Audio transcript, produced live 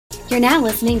You're now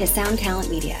listening to Sound Talent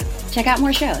Media. Check out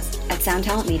more shows at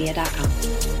soundtalentmedia.com.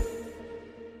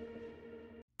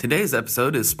 Today's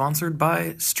episode is sponsored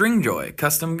by Stringjoy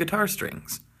Custom Guitar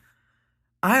Strings.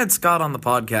 I had Scott on the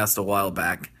podcast a while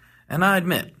back, and I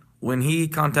admit, when he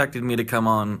contacted me to come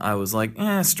on, I was like,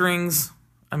 strings.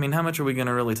 I mean, how much are we going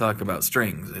to really talk about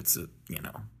strings? It's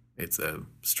a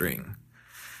string.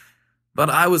 But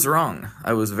I was wrong.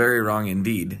 I was very wrong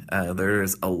indeed.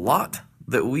 There's a lot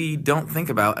that we don't think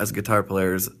about as guitar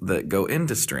players that go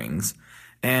into strings.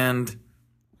 And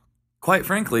quite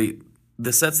frankly,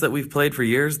 the sets that we've played for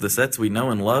years, the sets we know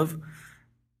and love,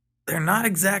 they're not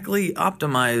exactly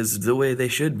optimized the way they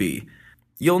should be.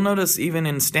 You'll notice even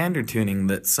in standard tuning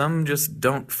that some just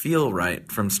don't feel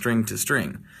right from string to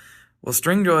string. Well,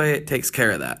 Stringjoy takes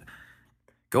care of that.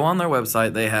 Go on their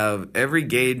website. They have every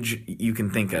gauge you can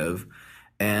think of,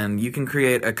 and you can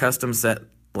create a custom set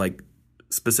like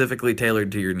specifically tailored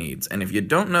to your needs. And if you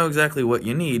don't know exactly what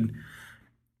you need,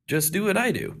 just do what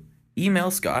I do.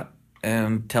 Email Scott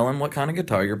and tell him what kind of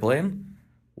guitar you're playing,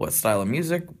 what style of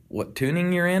music, what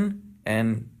tuning you're in,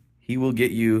 and he will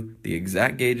get you the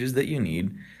exact gauges that you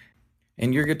need.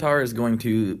 And your guitar is going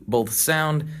to both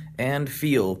sound and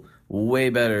feel way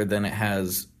better than it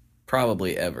has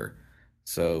probably ever.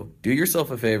 So do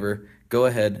yourself a favor, go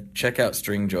ahead, check out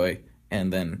Stringjoy,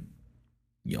 and then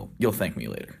you'll thank me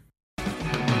later.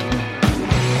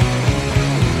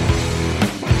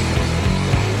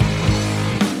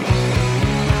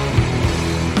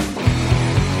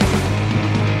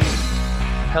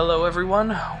 Hello,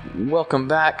 everyone. Welcome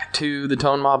back to the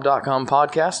ToneMob.com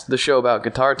podcast, the show about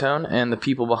guitar tone and the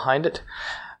people behind it.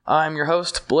 I'm your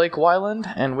host, Blake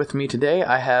Weiland, and with me today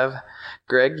I have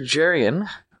Greg Djerrahian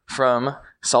from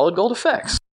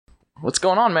SolidGoldFX. What's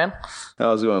going on, man?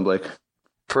 How's it going, Blake?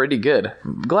 Pretty good.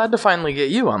 Glad to finally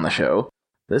get you on the show.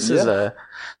 This is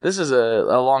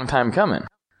a long time coming.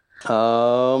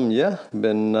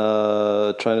 Been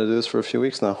trying to do this for a few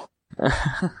weeks now.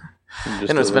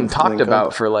 And it's been talked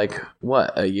about for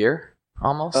a year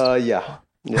almost? Yeah.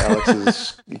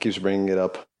 Alex keeps bringing it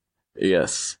up.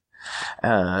 Yes.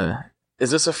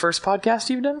 Is this the first podcast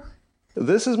you've done?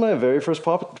 This is my very first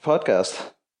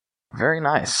podcast. Very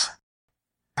nice.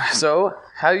 So,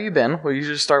 how you been? Well, you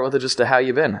should start with just a how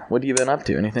you been. What have you been up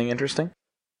to? Anything interesting?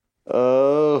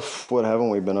 What haven't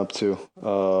we been up to?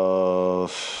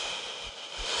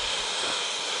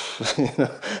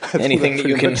 Anything that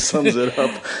you can sums it up.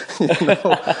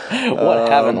 What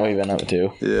haven't we been up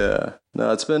to? Yeah,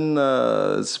 no, it's been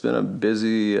a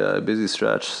busy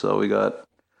stretch. So we got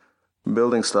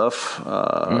building stuff,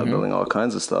 building all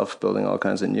kinds of stuff, building all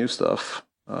kinds of new stuff.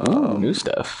 New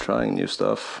stuff. Trying new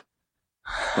stuff,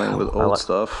 playing with old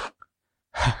stuff.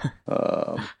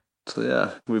 So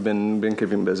yeah, we've been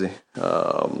keeping busy.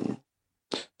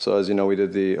 So as you know, we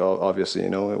did obviously,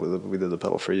 we did the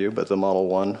pedal for you, but the Model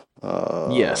 1.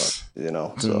 Yes. So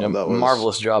that was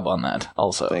marvelous job on that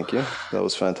also. Thank you. That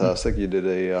was fantastic. You did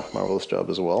a marvelous job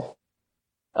as well.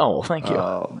 Oh, well, thank you.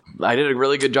 I did a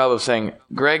really good job of saying,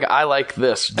 Greg, I like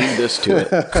this. Do this to it.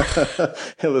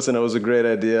 Hey, listen, it was a great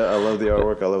idea. I love the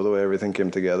artwork. I love the way everything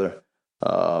came together.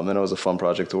 And it was a fun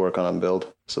project to work on and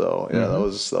build. So yeah, that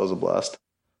was a blast.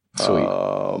 Sweet.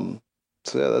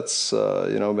 So yeah, that's,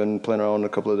 been playing around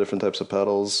with a couple of different types of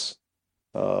pedals,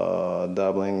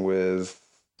 dabbling with,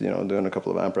 doing a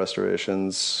couple of amp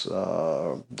restorations,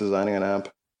 designing an amp.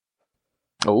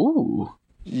 Oh,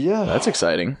 yeah. That's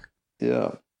exciting.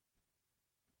 Yeah.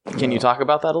 Can you talk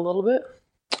about that a little bit?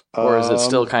 Or is it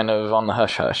still kind of on the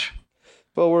hush-hush?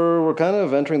 Well, we're kind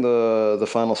of entering the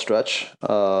final stretch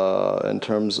in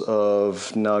terms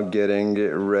of now getting it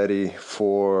ready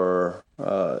for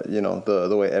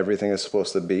the way everything is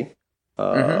supposed to be.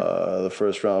 The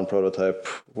first round prototype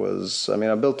was,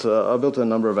 I built a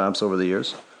number of amps over the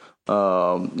years. Here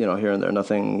and there,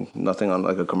 nothing on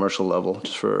like a commercial level,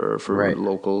 just for right.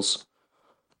 locals.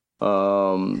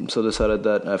 So decided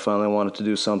that I finally wanted to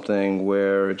do something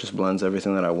where it just blends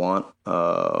everything that I want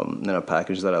in a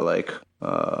package that I like,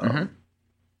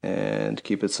 and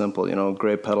keep it simple.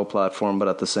 Great pedal platform, but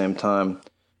at the same time,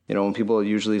 when people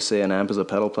usually say an amp is a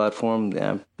pedal platform, the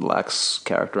amp lacks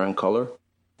character and color,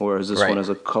 whereas this one is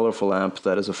a colorful amp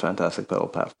that is a fantastic pedal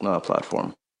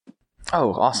platform.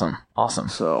 Oh, awesome!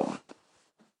 So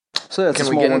yeah, it's a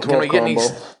small 112 combo.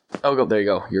 Oh, there you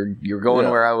go. You're going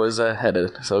where I was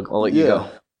headed, so I'll let you go.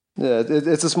 Yeah,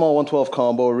 it's a small 112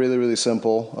 combo, really, really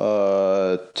simple.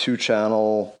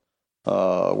 2-channel,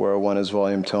 where one is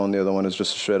volume tone, the other one is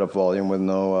just a straight up volume with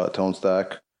no tone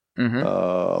stack.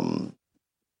 Dual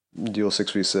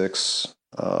 6v6.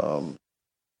 I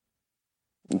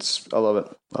love it.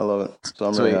 So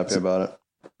I'm really happy about it.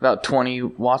 About 20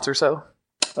 watts or so?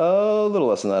 A little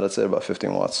less than that. I'd say about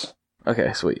 15 watts.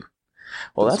 Okay, sweet.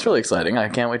 Well, that's really exciting. I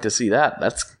can't wait to see that.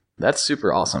 That's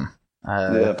super awesome.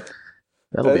 Yeah.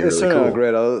 That'll be it's really cool.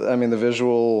 Great. I mean, the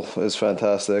visual is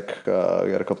fantastic. We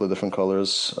got a couple of different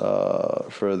colors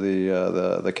for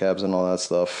the cabs and all that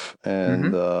stuff.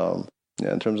 And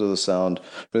in terms of the sound,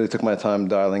 really took my time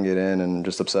dialing it in and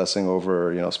just obsessing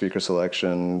over, speaker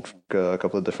selection, a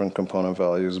couple of different component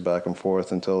values back and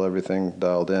forth until everything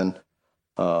dialed in.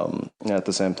 At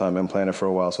the same time, been playing it for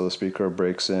a while, so the speaker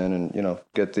breaks in and,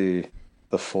 get the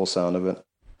full sound of it.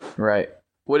 Right.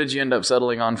 What did you end up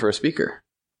settling on for a speaker?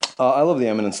 I love the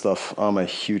Eminence stuff. I'm a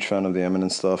huge fan of the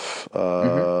Eminence stuff.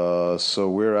 So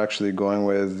we're actually going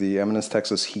with the Eminence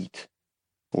Texas Heat,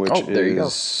 which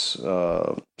is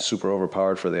super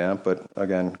overpowered for the amp, but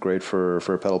again, great for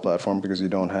a pedal platform because you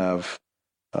don't have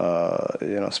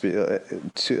an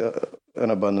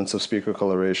abundance of speaker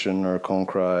coloration or cone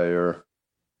cry or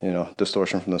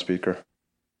distortion from the speaker.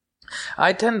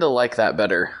 I tend to like that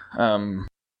better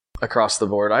across the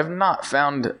board. I've not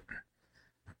found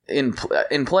in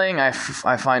playing, I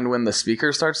find when the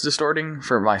speaker starts distorting,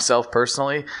 for myself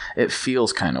personally, it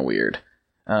feels kind of weird.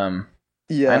 I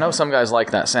know some guys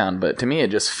like that sound, but to me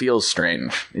it just feels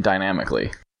strange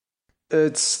dynamically.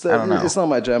 It's not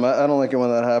my jam. I don't like it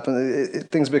when that happens.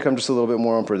 Things become just a little bit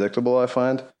more unpredictable, I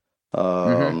find.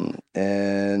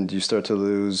 And you start to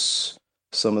lose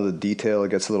some of the detail.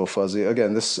 It gets a little fuzzy.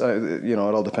 Again, this, it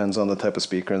all depends on the type of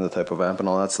speaker and the type of amp and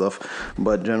all that stuff.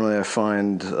 But generally, I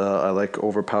find I like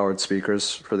overpowered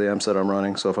speakers for the amps that I'm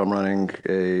running. So if I'm running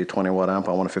a 20-watt amp,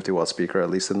 I want a 50-watt speaker at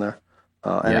least in there.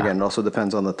 Again, it also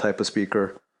depends on the type of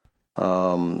speaker.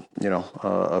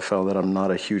 I found that I'm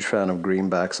not a huge fan of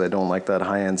greenbacks. I don't like that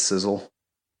high-end sizzle,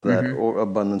 that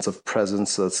abundance of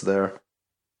presence that's there.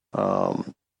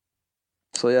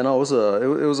 It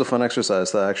was a fun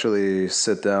exercise to actually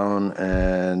sit down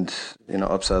and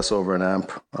obsess over an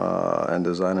amp and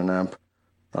design an amp,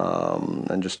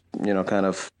 and just kind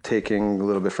of taking a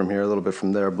little bit from here, a little bit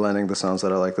from there, blending the sounds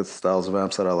that I like, the styles of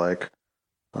amps that I like.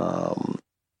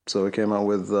 So it came out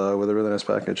with a really nice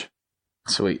package.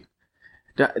 Sweet.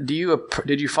 Did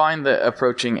you find that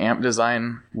approaching amp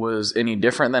design was any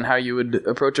different than how you would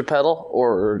approach a pedal,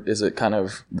 or is it kind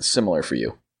of similar for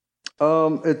you?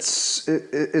 It's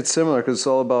similar because it's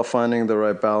all about finding the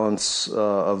right balance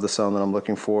of the sound that I'm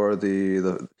looking for.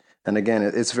 And again,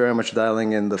 it's very much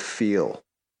dialing in the feel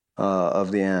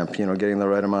of the amp. Getting the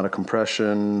right amount of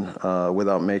compression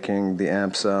without making the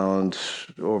amp sound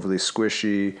overly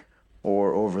squishy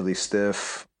or overly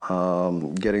stiff.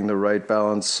 Getting the right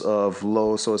balance of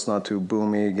low so it's not too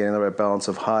boomy. Getting the right balance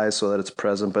of high so that it's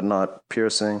present but not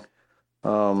piercing.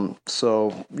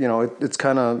 It's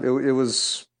kind of it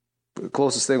was. The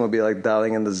closest thing would be like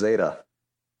dialing in the Zeta,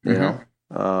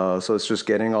 so it's just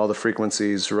getting all the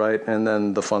frequencies right, and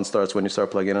then the fun starts when you start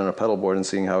plugging in a pedal board and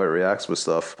seeing how it reacts with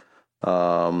stuff,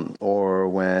 or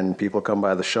when people come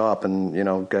by the shop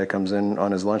and guy comes in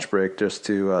on his lunch break just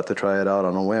to try it out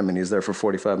on a whim, and he's there for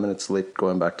 45 minutes late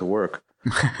going back to work.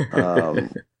 So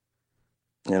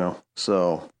no,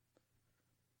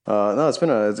 it's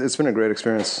been a great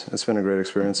experience.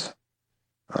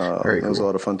 It was a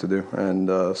lot of fun to do, and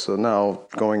so now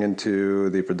going into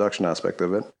the production aspect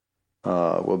of it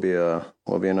will be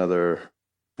another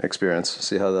experience.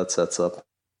 See how that sets up.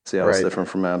 See how it's different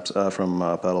from amps, from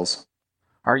pedals.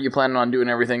 Are you planning on doing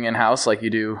everything in house like you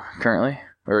do currently,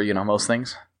 or most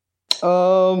things?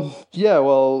 In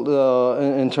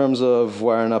terms of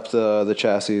wiring up the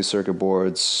chassis, circuit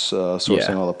boards,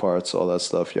 sourcing all the parts, all that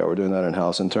stuff. Yeah, we're doing that in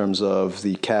house. In terms of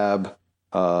the cab.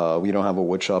 We don't have a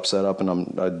wood shop set up,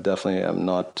 and I definitely am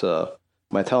not.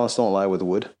 My talents don't lie with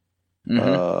wood,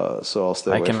 so I'll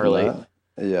stay away from that.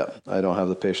 Yeah, I don't have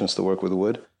the patience to work with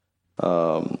wood.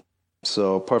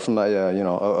 So apart from that,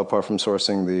 apart from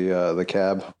sourcing the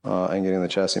cab and getting the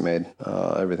chassis made,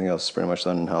 everything else is pretty much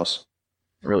done in house.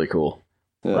 Really cool.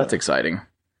 Yeah. Well, that's exciting.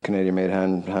 Canadian-made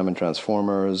Hammond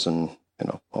transformers, and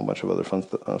a whole bunch of other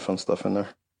fun stuff in there.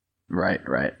 Right.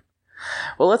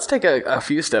 Well, let's take a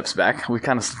few steps back. We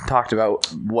kind of talked about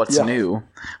what's new.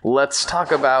 Let's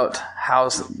talk about how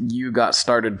you got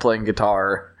started playing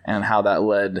guitar and how that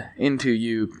led into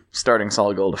you starting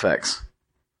SolidGoldFX.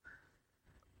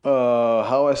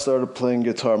 How I started playing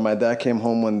guitar. My dad came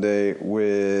home one day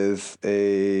with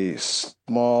a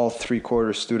small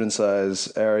 3/4 student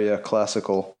size Aria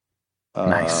classical.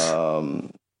 Nice.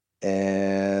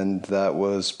 And that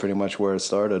was pretty much where it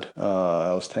started.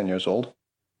 I was 10 years old.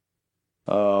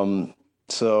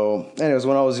 So anyways,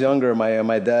 when I was younger,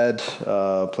 my dad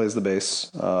plays the bass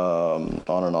on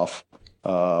and off.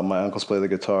 My uncles play the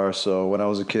guitar, so when I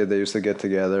was a kid, they used to get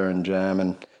together and jam.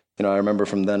 And I remember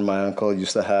from then, my uncle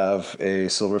used to have a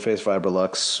Silverface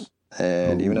Vibrolux,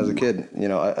 and even as a Ooh. kid,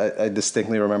 I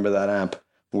distinctly remember that amp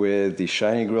with the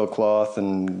shiny grill cloth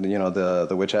and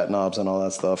the witch hat knobs and all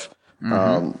that stuff.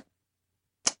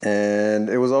 And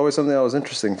it was always something that was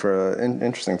interesting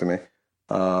to me.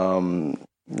 So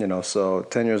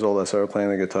 10 years old, I started playing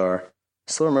the guitar.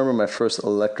 I still remember my first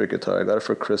electric guitar. I got it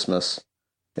for Christmas.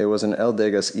 It was an El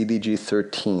Degas EDG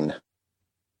 13,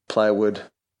 plywood,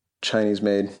 Chinese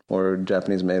made or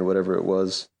Japanese made, whatever it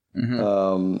was,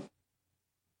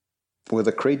 with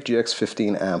a Crate GX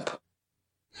 15 amp.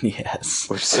 Yes.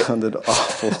 Which sounded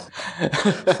awful.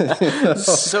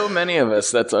 So many of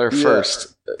us, that's our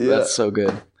first. Yeah. That's so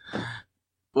good.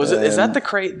 Is that the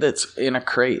crate that's in a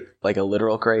crate, like a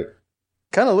literal crate?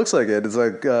 Kind of looks like it. It's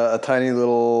like a tiny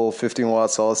little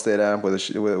 15-watt solid-state amp with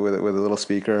a little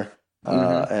speaker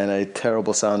and a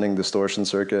terrible sounding distortion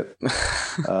circuit.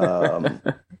 But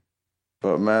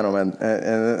man, oh man,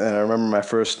 and I remember my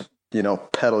first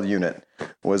pedal unit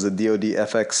was a DoD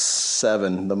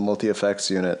FX7, the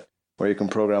multi-effects unit, where you can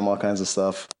program all kinds of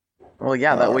stuff. Well,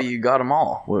 yeah, that way you got them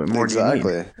all. What more do you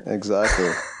need?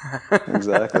 Exactly.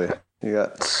 You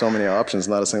got so many options.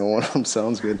 Not a single one of them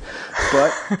sounds good.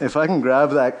 But if I can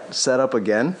grab that setup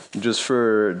again, just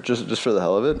for the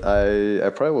hell of it,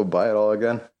 I probably will buy it all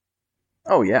again.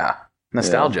 Oh yeah,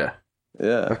 nostalgia.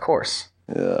 Yeah, of course.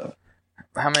 Yeah.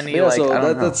 How many? Yeah, so I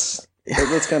don't know. That's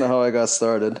kind of how I got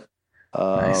started.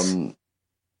 Nice.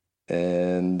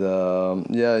 And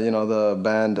the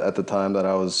band at the time that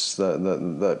I was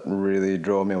that really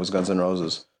drove me was Guns N'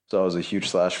 Roses. So I was a huge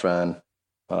Slash fan.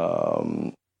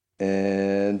 And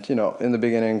in the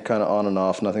beginning, kind of on and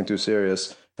off, nothing too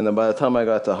serious. And then by the time I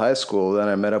got to high school, then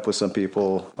I met up with some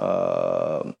people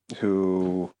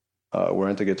who were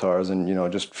into guitars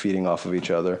and just feeding off of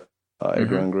each other. It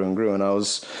grew and grew and grew, and I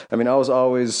was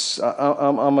always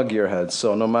I'm a gearhead,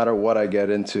 so no matter what I get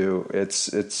into,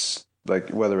 it's like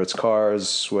whether it's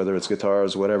cars, whether it's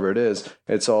guitars, whatever it is,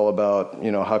 it's all about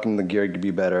how can the gear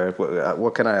be better,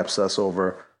 what can I obsess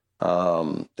over,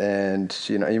 and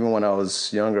even when I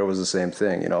was younger, it was the same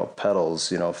thing,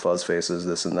 pedals, fuzz faces,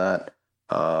 this and that,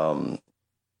 and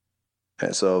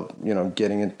so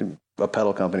getting into a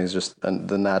pedal company is just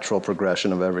the natural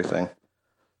progression of everything.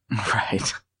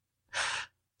 Right.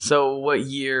 So what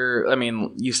year,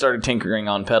 you started tinkering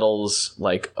on pedals,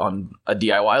 like on a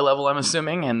DIY level, I'm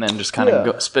assuming, and then just kind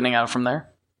of spinning out from there?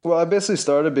 Well, I basically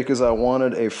started because I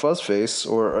wanted a fuzz face,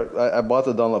 or I bought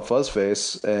the Dunlop fuzz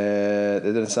face, and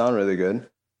it didn't sound really good.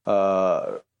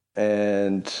 I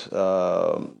wanted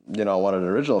an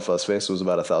original fuzz face. It was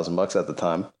about $1,000 at the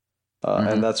time.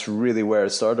 And that's really where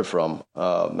it started from.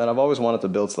 And I've always wanted to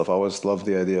build stuff. I always loved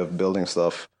the idea of building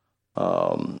stuff.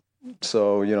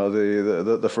 So,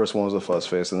 the first one was a fuzz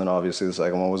face, and then obviously the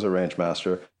second one was a range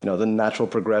master. The natural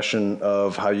progression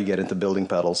of how you get into building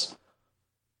pedals.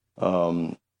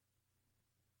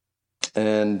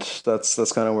 And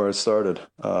that's kind of where it started.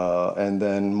 And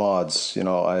then mods,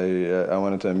 I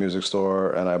went into a music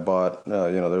store and I bought,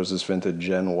 there was this vintage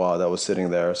Gen Wah that was sitting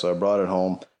there. So I brought it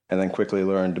home and then quickly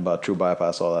learned about true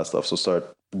bypass, all that stuff. So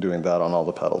start doing that on all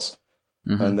the pedals.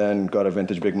 And then got a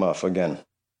vintage Big Muff again.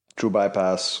 True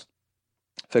bypass,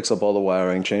 fix up all the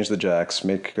wiring, change the jacks,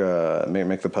 make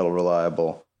the pedal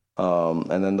reliable.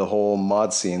 And then the whole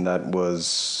mod scene that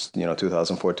was,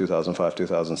 2004, 2005,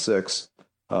 2006,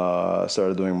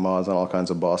 started doing mods on all kinds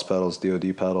of Boss pedals,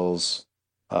 DoD pedals,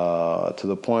 to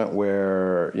the point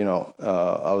where,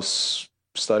 I was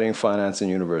studying finance in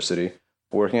university,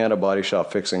 working at a body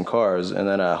shop fixing cars, and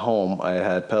then at home I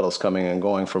had pedals coming and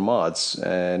going for mods,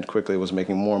 and quickly was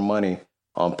making more money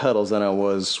on pedals than I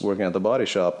was working at the body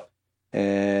shop,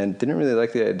 and didn't really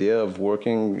like the idea of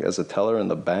working as a teller in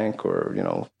the bank or,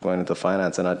 going into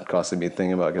finance and not constantly be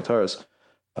thinking about guitars.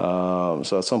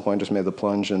 So at some point just made the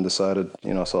plunge and decided,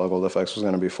 SolidGoldFX was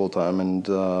going to be full-time and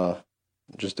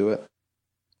just do it.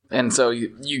 And so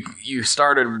you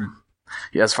started,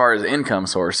 as far as income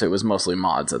source, it was mostly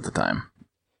mods at the time.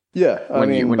 Yeah.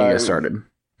 When you got started.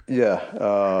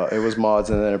 Yeah, it was mods,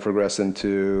 and then it progressed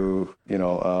into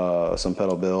some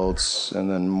pedal builds,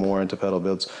 and then more into pedal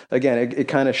builds. Again, it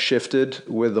kind of shifted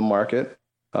with the market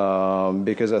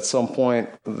because at some point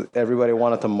everybody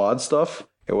wanted to mod stuff.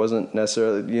 It wasn't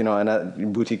necessarily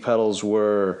and boutique pedals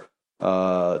were 2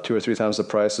 or 3 times the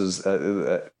prices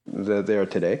that they are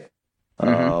today.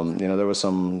 There was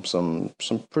some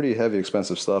pretty heavy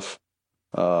expensive stuff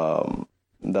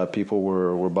that people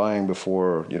were buying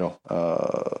before,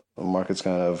 the markets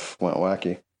kind of went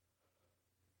wacky.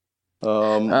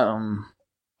 Oh,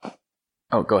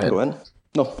 go ahead. Go ahead.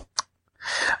 No.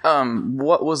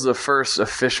 What was the first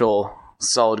official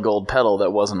solid gold pedal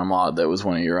that wasn't a mod, that was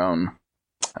one of your own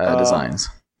designs?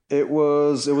 It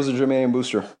was a germanium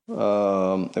booster.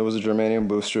 It was a germanium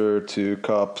booster to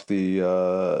cop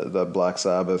the Black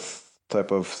Sabbath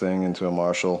type of thing into a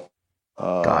Marshall.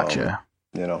 Gotcha.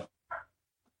 You know.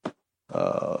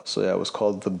 So yeah, it was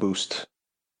called the Boost.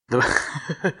 It was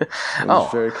a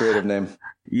very creative name.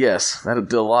 Yes, that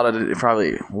did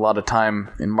probably a lot of time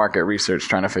in market research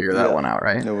trying to figure that one out,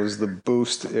 right? It was the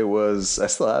Boost. I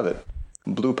still have it.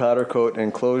 Blue powder coat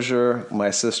enclosure. My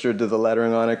sister did the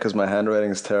lettering on it because my handwriting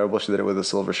is terrible. She did it with a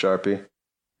silver Sharpie.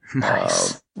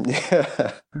 Nice.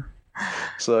 Yeah.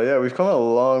 So yeah, we've come a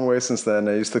long way since then.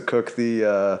 I used to cook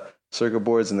the circuit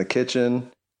boards in the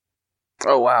kitchen.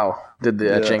 Oh wow! Did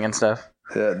the etching and stuff?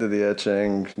 Yeah, did the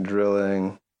etching,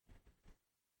 drilling.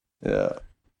 Yeah.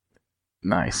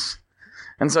 Nice.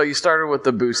 And so you started with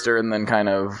the booster, and then kind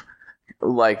of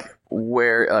like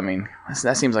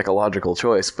that seems like a logical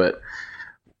choice, but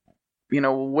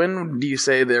when do you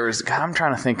say there was? I'm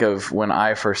trying to think of when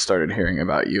I first started hearing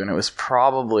about you, and it was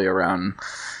probably around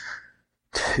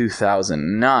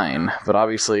 2009, but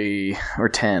obviously, or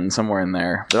 10, somewhere in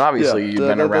there. But obviously, you've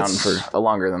been around for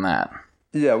longer than that.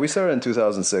 Yeah, we started in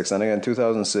 2006, and again,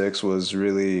 2006 was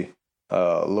really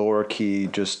lower key,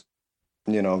 just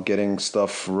getting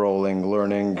stuff rolling,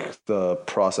 learning the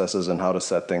processes and how to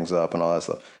set things up and all that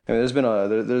stuff. I mean,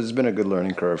 there's been a good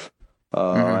learning curve,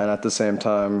 and at the same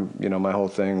time, my whole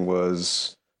thing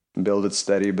was build it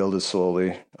steady, build it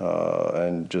slowly,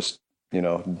 and just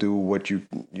do what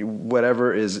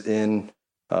whatever is in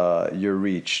your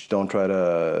reach. Don't try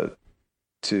to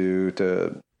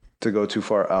go too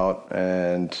far out,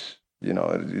 and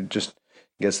it just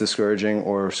gets discouraging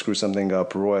or screw something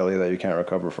up royally that you can't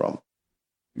recover from.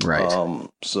 Right.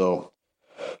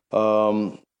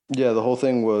 Yeah, the whole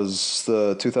thing was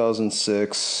the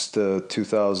 2006 to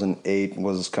 2008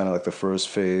 was kind of like the first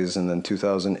phase, and then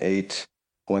 2008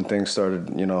 when things started,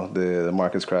 the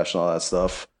markets crashed and all that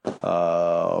stuff.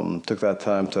 Took that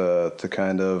time to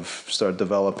kind of start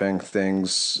developing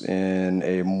things in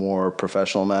a more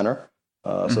professional manner,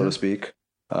 so to speak.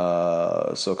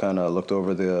 So kind of looked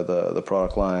over the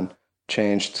product line,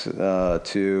 changed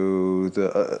to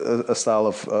a style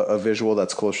of a visual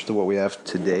that's closer to what we have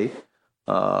today,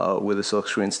 with the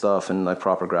silkscreen stuff and like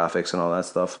proper graphics and all that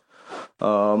stuff.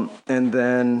 And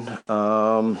then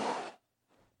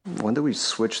when did we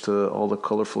switch to all the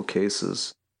colorful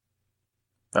cases?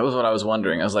 That was what I was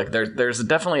wondering. I was like, there's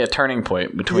definitely a turning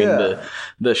point between the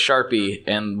Sharpie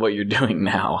and what you're doing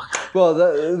now. Well,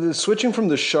 the switching from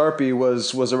the Sharpie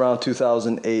was around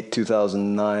 2008,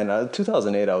 2009,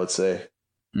 2008, I would say.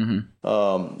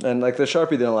 Mm-hmm. And like the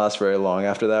Sharpie didn't last very long.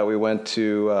 After that, we went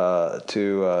to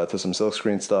some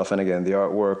silkscreen stuff, and again, the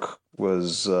artwork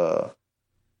was not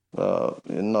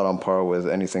on par with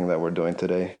anything that we're doing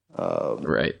today.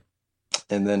 Right.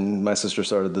 And then my sister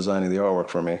started designing the artwork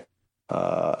for me.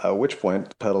 At which point,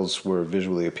 the pedals were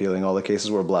visually appealing. All the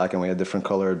cases were black, and we had different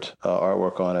colored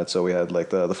artwork on it. So we had like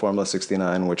the Formula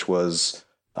 69, which was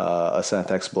a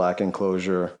Santex black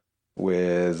enclosure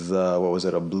with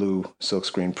a blue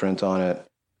silkscreen print on it.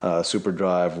 Super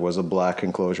Drive was a black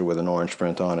enclosure with an orange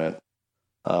print on it.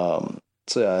 So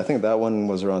yeah, I think that one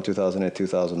was around 2008,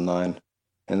 2009.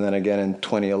 And then again in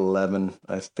 2011,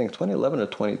 I think 2011 or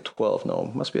 2012. No,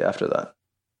 it must be after that.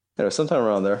 Sometime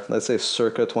around there, let's say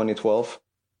circa 2012,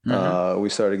 we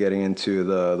started getting into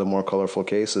the more colorful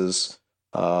cases.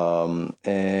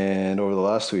 And over the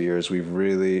last 2 years, we've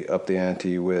really upped the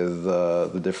ante with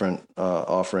the different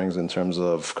offerings in terms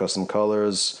of custom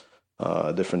colors,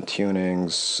 different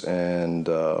tunings, and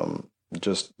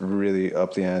just really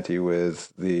upped the ante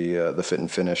with the fit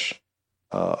and finish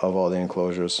of all the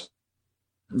enclosures.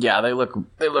 Yeah, they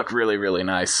look really, really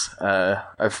nice.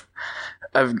 I've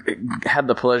had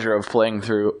the pleasure of playing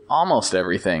through almost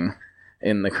everything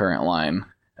in the current line,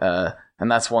 and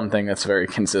that's one thing that's very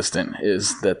consistent,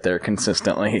 is that they're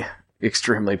consistently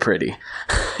extremely pretty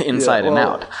inside and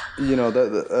out.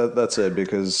 That's it,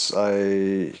 because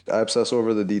I obsess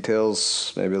over the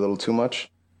details maybe a little too much.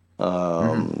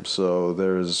 So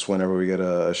there's, whenever we get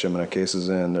a shipment of cases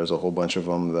in, there's a whole bunch of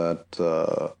them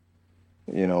that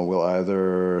we'll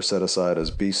either set aside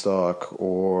as B stock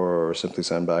or simply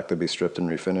send back to be stripped and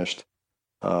refinished.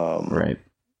 Right.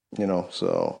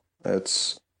 So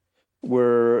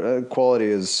quality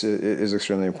is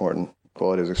extremely important.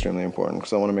 Quality is extremely important,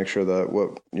 because I want to make sure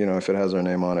that if it has our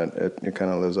name on it, it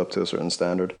kind of lives up to a certain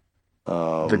standard.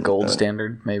 The gold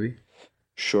standard, maybe?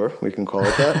 Sure, we can call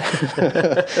it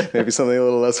that. Maybe something a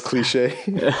little less cliche.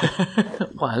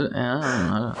 What?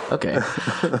 Okay.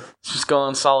 Just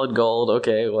going solid gold.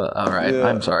 Okay, well, all right. Yeah.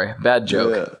 I'm sorry. Bad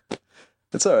joke. Yeah.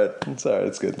 It's all right.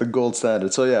 It's good. The gold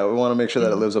standard. So yeah, we want to make sure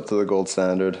that it lives up to the gold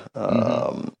standard.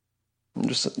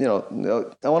 Just, I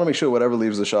want to make sure whatever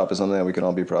leaves the shop is something that we can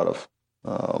all be proud of.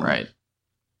 Right.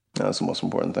 That's the most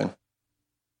important thing.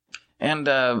 And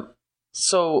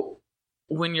so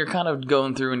when you're kind of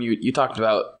going through and you talked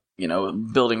about,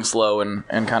 building slow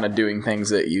and kind of doing things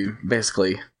that you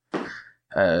basically,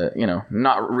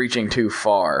 not reaching too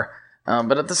far.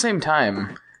 But at the same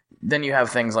time, then you have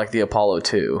things like the Apollo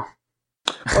 2.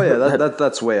 Oh yeah,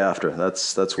 that's way after.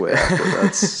 That's way after.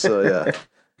 That's so yeah.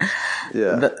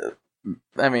 Yeah.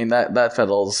 That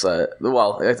pedal's I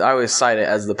always cite it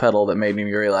as the pedal that made me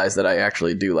realize that I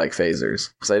actually do like phasers,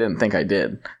 because I didn't think I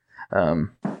did. And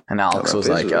Alex was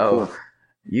like, "Oh, cool.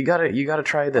 you gotta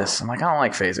try this." I'm like, "I don't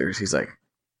like phasers." He's like,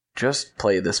 "Just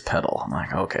play this pedal." I'm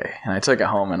like, "Okay." And I took it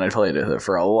home and I played it with it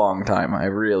for a long time. I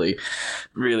really,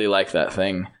 really like that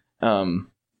thing.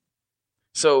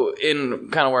 So in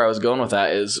kind of where I was going with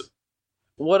that is,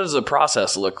 what does the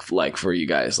process look like for you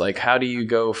guys? Like, how do you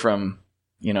go from,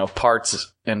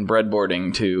 parts and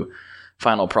breadboarding to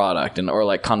final product, or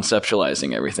like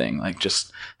conceptualizing everything? Like,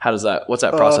 just what's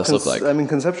that process look like? I mean,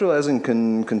 conceptualizing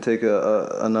can take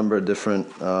a number of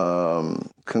different,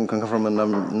 can come from a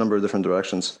number of different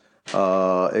directions.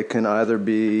 It can either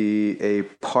be a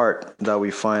part that we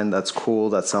find that's cool,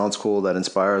 that sounds cool, that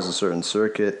inspires a certain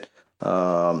circuit.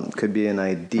 Could be an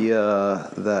idea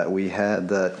that we had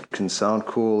that can sound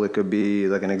cool. It could be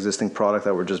like an existing product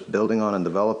that we're just building on and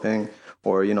developing,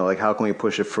 or like how can we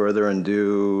push it further and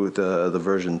do the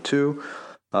version 2,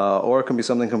 or it can be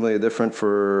something completely different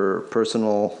for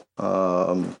personal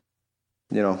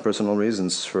personal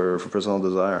reasons, for personal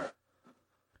desire,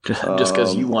 just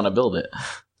because you want to build it.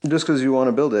 Just because you want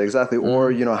to build it, exactly.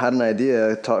 Or had an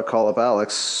idea, call up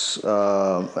Alex.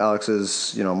 Alex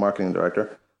is marketing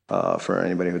director. For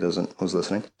anybody who's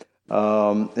listening,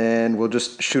 and we'll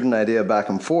just shoot an idea back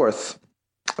and forth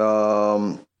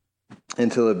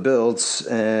until it builds,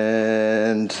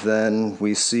 and then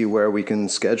we see where we can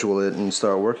schedule it and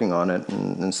start working on it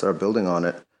and start building on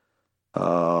it.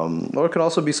 Or it could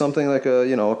also be something like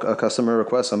a customer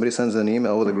request. Somebody sends an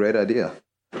email with a great idea.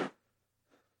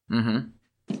 Mm-hmm.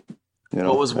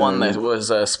 What was one that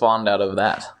was spawned out of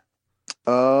that?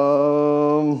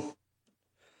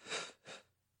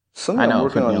 Something I'm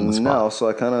working on now, so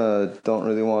I kind of don't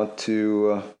really want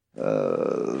to.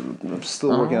 I'm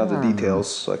still working out the details,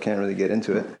 so I can't really get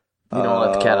into it. You don't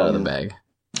let the cat out of the bag.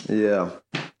 Yeah.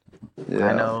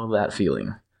 I know that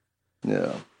feeling.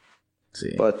 Yeah. Let's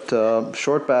see, but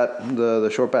short bat, the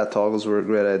short bat toggles were a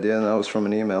great idea, and that was from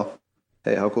an email.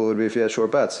 Hey, how cool would it be if you had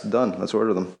short bats? Done. Let's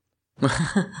order them.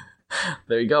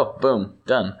 There you go. Boom.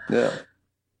 Done. Yeah.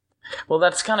 Well,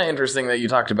 that's kind of interesting that you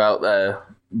talked about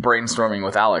brainstorming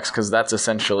with Alex, because that's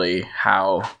essentially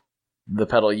how the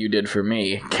pedal you did for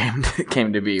me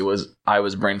came to be. Was I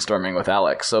was brainstorming with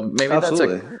Alex, so maybe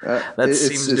absolutely. That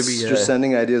seems to be just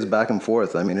sending ideas back and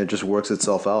forth. I mean, it just works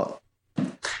itself out.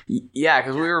 Yeah,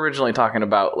 because we were originally talking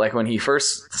about, like, when he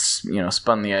first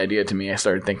spun the idea to me, I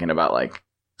started thinking about like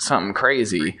something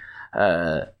crazy,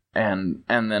 and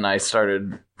then I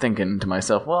started thinking to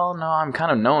myself, well, no, I'm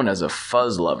kind of known as a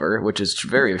fuzz lover, which is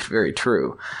very, very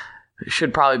true. It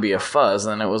should probably be a fuzz.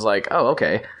 And it was like, oh,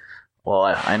 okay. Well,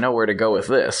 I know where to go with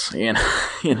this.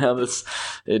 This,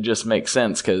 it just makes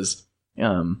sense because,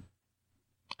 as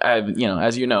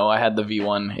you know, I had the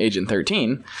V1 Agent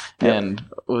 13, and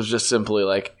it was just simply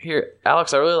like, here,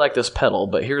 Alex, I really like this pedal,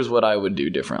 but here's what I would do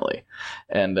differently.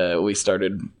 And we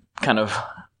started kind of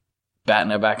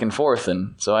batting it back and forth.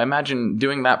 And so I imagine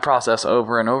doing that process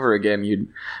over and over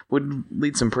again, would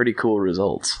lead some pretty cool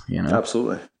results.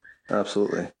 Absolutely.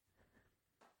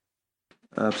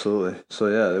 So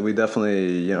yeah, we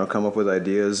definitely come up with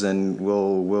ideas, and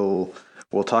we'll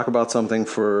talk about something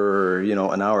for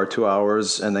an hour, 2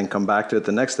 hours, and then come back to it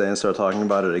the next day and start talking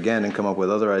about it again and come up with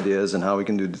other ideas and how we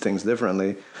can do things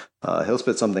differently. He'll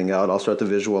spit something out. I'll start to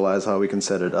visualize how we can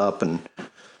set it up, and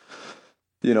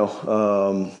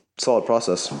solid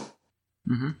process.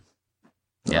 Mm-hmm.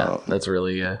 Yeah, that's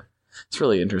really it's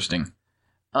really interesting.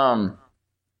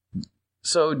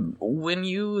 So when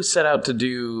you set out to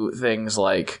do things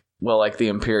like the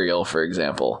Imperial, for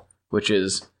example, which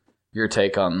is your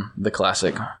take on the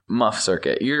classic muff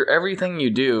circuit, everything you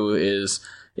do is,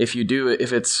 if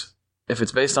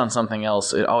it's based on something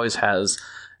else, it always has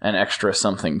an extra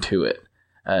something to it.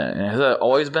 Has that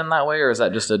always been that way, or is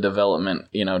that just a development,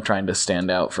 trying to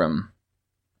stand out from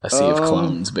a sea of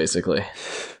clones, basically.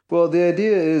 Well, the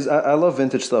idea is I love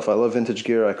vintage stuff. I love vintage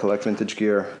gear. I collect vintage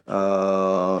gear.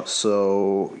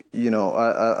 So,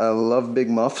 I love big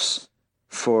muffs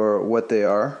for what they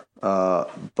are,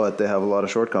 but they have a lot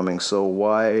of shortcomings. So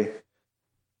why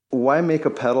make a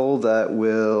pedal that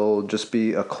will just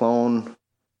be a clone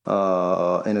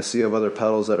in a sea of other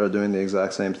pedals that are doing the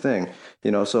exact same thing?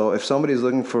 So if somebody's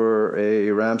looking for a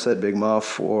Ramset Big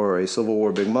Muff or a Civil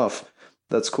War Big Muff,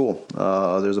 that's cool.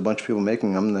 There's a bunch of people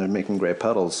making them. They're making great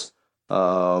pedals.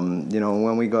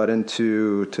 When we got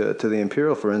into to the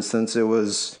Imperial, for instance, it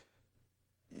was,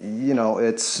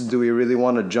 it's, do we really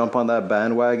want to jump on that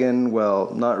bandwagon?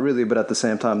 Well, not really, but at the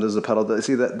same time, there's a pedal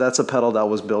that's a pedal that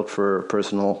was built for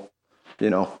personal,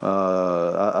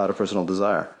 out of personal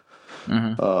desire.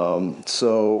 Mm-hmm.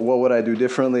 So what would I do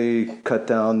differently? Cut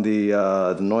down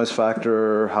the noise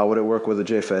factor. How would it work with a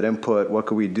JFET input? What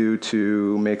could we do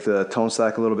to make the tone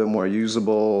stack a little bit more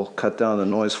usable? Cut down the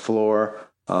noise floor.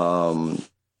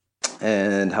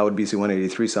 And how would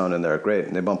BC-183 sound in there? Great.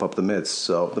 And they bump up the mids.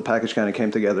 So the package kind of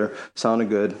came together, sounded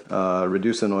good,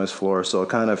 reduced the noise floor. So it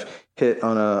kind of hit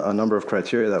on a number of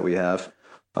criteria that we have.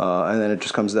 And then it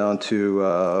just comes down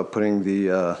to putting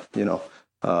the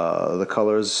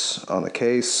colors on the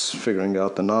case, figuring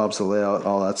out the knobs, the layout,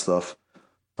 all that stuff,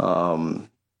 and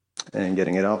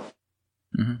getting it out.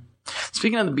 Mm-hmm.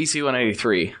 Speaking of the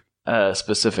BC-183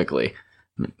 specifically,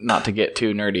 not to get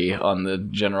too nerdy on the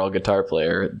general guitar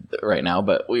player right now,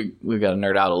 but we've got to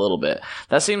nerd out a little bit.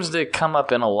 That seems to come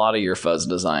up in a lot of your fuzz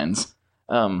designs.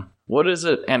 What is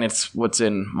it? And it's what's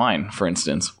in mine, for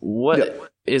instance. What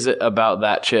is it about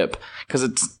that chip? Because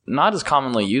it's not as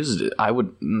commonly used.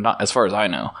 As far as I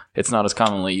know, it's not as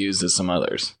commonly used as some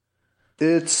others.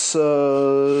 It's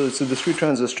a discrete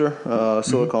transistor,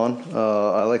 silicon. Mm-hmm.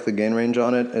 I like the gain range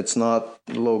on it. It's not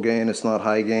low gain. It's not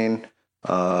high gain.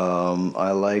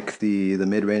 I like the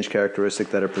mid-range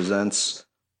characteristic that it presents,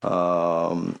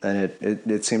 and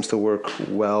it seems to work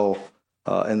well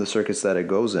in the circuits that it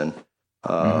goes in.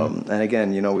 And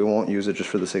again, we won't use it just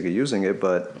for the sake of using it,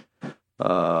 but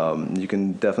you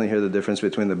can definitely hear the difference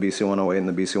between the BC-108 and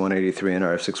the BC-183 and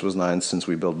our F6 was 9 since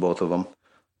we built both of them.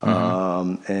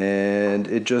 And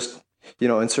it just,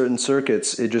 in certain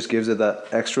circuits, it just gives it that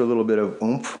extra little bit of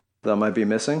oomph that might be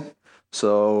missing.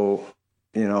 So,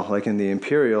 like in the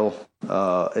Imperial,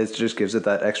 it just gives it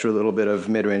that extra little bit of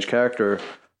mid-range character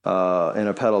in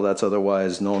a pedal that's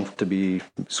otherwise known to be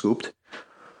scooped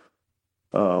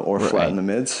or flat in the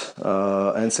mids.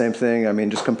 And same thing,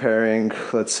 just comparing,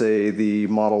 let's say, the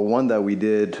Model 1 that we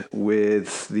did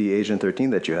with the Agent 13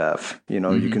 that you have.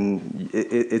 You can,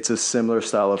 it's a similar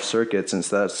style of circuit since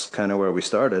that's kind of where we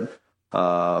started.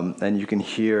 And you can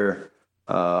hear...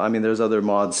 there's other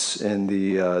mods in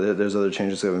there's other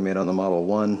changes that we made on the Model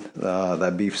 1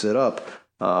 that beefs it up,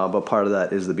 but part of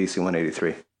that is the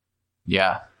BC-183.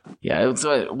 Yeah, it was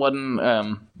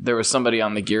there was somebody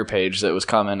on the gear page that was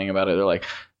commenting about it. They're like,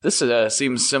 this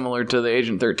seems similar to the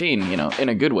Agent 13, in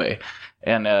a good way.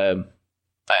 And I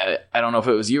don't know if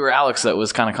it was you or Alex that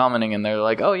was kind of commenting, and they're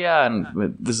like, oh yeah,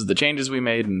 and this is the changes we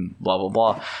made, and blah, blah,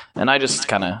 blah. And I just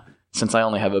kind of, since I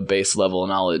only have a base level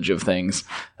knowledge of things,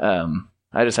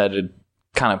 I just had to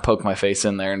kind of poke my face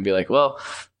in there and be like, well,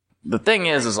 the thing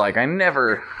is like, I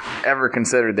never, ever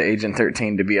considered the Agent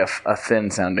 13 to be a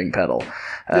thin sounding pedal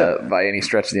by any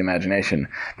stretch of the imagination.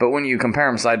 But when you compare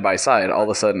them side by side, all of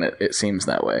a sudden it seems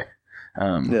that way.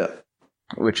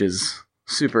 Which is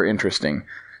super interesting.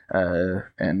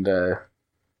 And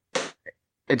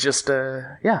it just,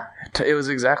 it was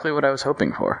exactly what I was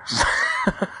hoping for.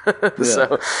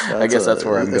 So I guess that's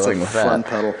where I'm going with that. Fun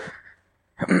pedal.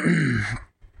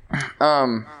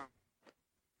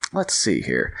 Let's see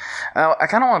here. I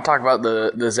kind of want to talk about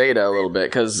the Zeta a little bit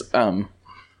because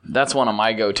that's one of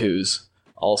my go-tos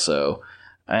also.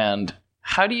 And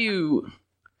how do you,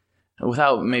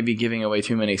 without maybe giving away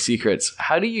too many secrets,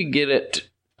 how do you get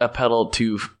a pedal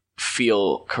to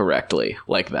feel correctly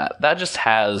like that? That just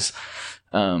has,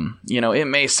 it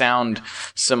may sound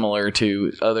similar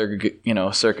to other,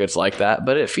 circuits like that,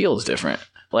 but it feels different.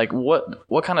 Like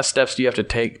what kind of steps do you have to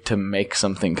take to make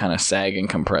something kind of sag and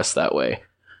compress that way?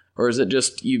 Or is it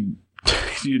just you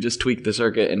just tweak the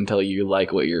circuit until you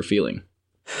like what you're feeling?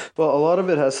 Well, a lot of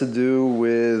it has to do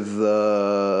with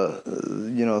the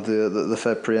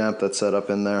FET preamp that's set up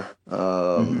in there.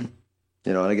 And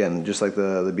again, just like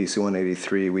the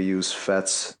BC-183, we use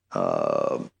FETs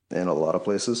in a lot of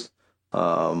places.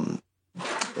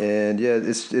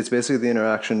 It's basically the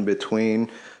interaction between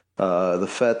the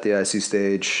FET, the IC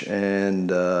stage, and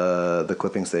the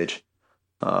clipping stage.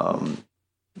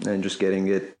 And just getting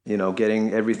it,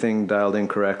 getting everything dialed in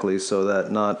correctly so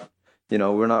that not,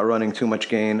 we're not running too much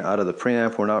gain out of the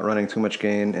preamp. We're not running too much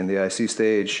gain in the IC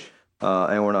stage,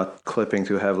 and we're not clipping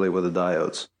too heavily with the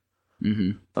diodes.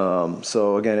 Mm-hmm.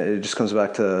 So again, it just comes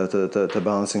back to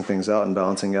balancing things out and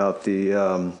balancing out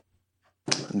the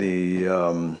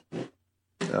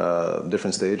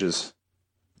different stages.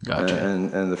 Gotcha.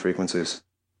 and the frequencies.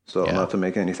 So not to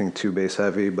make anything too bass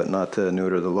heavy, but not to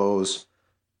neuter the lows.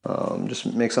 Just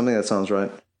make something that sounds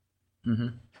right. Mm-hmm.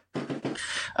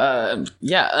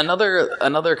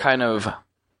 Another kind of, I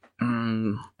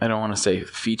don't want to say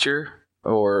feature,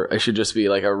 or I should just be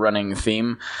like a running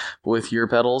theme with your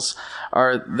pedals.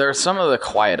 They're some of the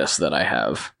quietest that I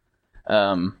have.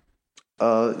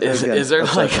 Is there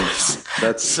obsession. like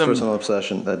that's some personal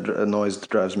obsession? That noise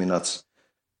drives me nuts.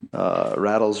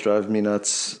 Rattles drive me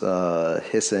nuts.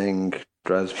 Hissing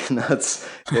drives me nuts.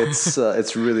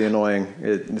 It's really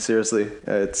annoying. Seriously,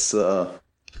 it's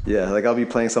like I'll be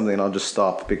playing something and I'll just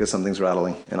stop because something's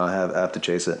rattling and I have to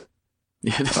chase it.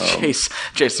 chase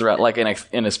the rat like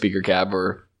in a speaker cab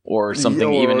or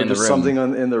something, even in the room. Something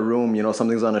in the room.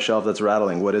 Something's on a shelf that's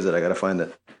rattling. What is it? I gotta find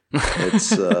it.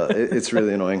 It's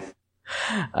really annoying.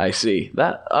 I see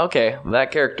that. Okay,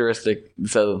 that characteristic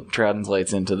so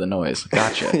translates into the noise.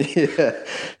 Gotcha.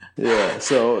 Yeah.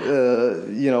 So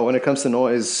when it comes to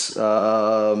noise,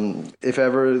 if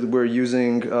ever we're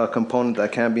using a component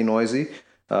that can be noisy,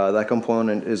 that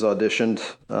component is auditioned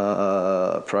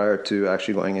prior to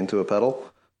actually going into a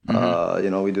pedal.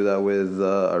 Mm-hmm. We do that with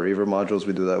our reverb modules.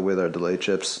 We do that with our delay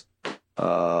chips.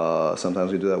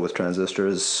 Sometimes we do that with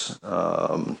transistors.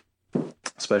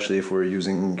 Especially if we're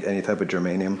using any type of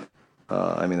germanium.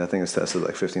 That thing is tested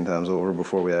like 15 times over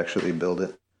before we actually build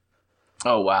it.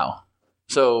 Oh, wow.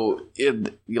 So,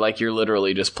 you're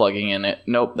literally just plugging in it.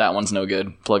 Nope, that one's no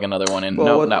good. Plug another one in.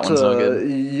 Nope, that one's no good.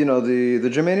 The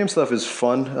germanium stuff is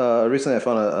fun. Recently I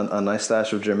found a nice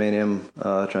stash of germanium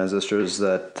transistors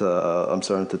that I'm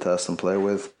starting to test and play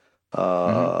with.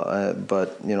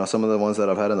 But, some of the ones that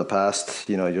I've had in the past,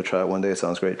 you'll try it one day, it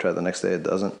sounds great. Try it the next day, it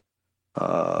doesn't.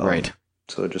 Right.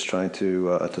 So just trying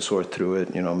to sort through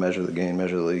it, measure the gain,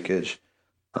 measure the leakage,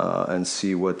 and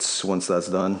see once that's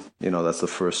done, that's the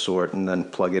first sort, and then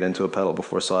plug it into a pedal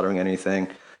before soldering anything,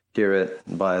 hear it,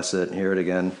 bias it, hear it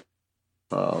again,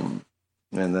 and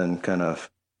then kind of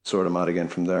sort them out again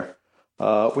from there.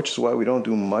 Which is why we don't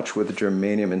do much with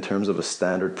germanium in terms of a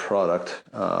standard product,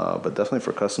 but definitely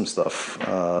for custom stuff.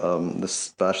 This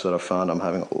batch that I found, I'm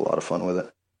having a lot of fun with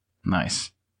it.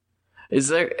 Nice. Is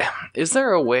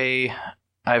there a way?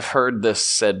 I've heard this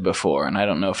said before, and I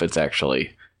don't know if it's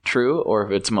actually true or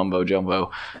if it's mumbo jumbo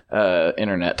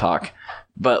internet talk,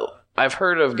 but I've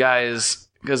heard of guys,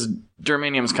 because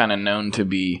germanium's kind of known to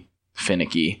be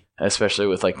finicky, especially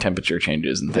with like temperature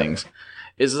changes and things.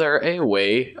 Is there a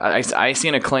way? I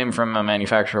seen a claim from a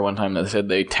manufacturer one time that said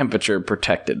they temperature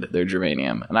protected their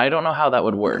germanium, and I don't know how that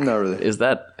would work. Not really. Is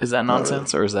that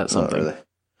nonsense, or is that something? Not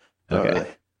really. Okay. Really.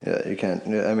 Yeah, you can't.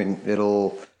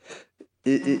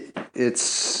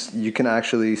 It's you can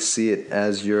actually see it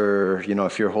as if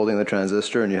you're holding the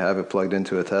transistor and you have it plugged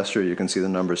into a tester, you can see the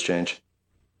numbers change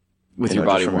with your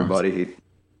body from warmth. Your body heat.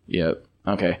 Yep.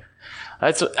 Okay.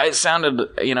 It sounded.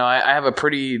 I have a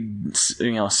pretty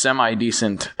semi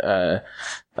decent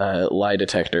lie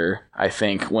detector, I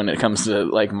think, when it comes to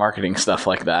like marketing stuff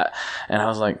like that, and I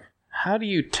was like, how do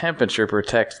you temperature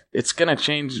protect? It's gonna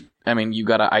change. You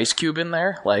got an ice cube in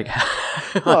there, like.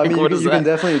 Well, you can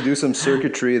definitely do some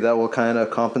circuitry that will kind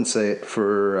of compensate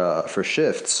for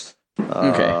shifts.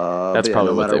 Okay, that's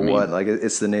probably no what they matter mean. what, like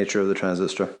it's the nature of the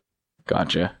transistor.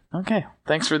 Gotcha. Okay,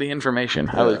 thanks for the information.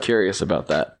 Yeah. I was curious about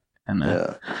that, and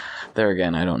there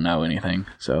again, I don't know anything,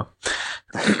 so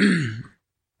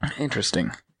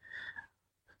interesting.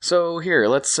 So here,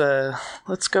 let's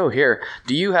go here.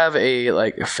 Do you have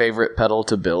a favorite pedal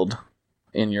to build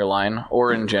in your line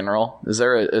or in general? Is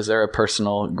there a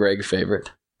personal Greg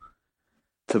favorite?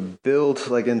 To build,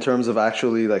 like in terms of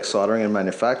actually like soldering and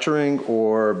manufacturing,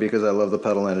 or because I love the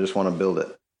pedal and I just want to build it?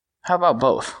 How about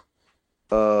both?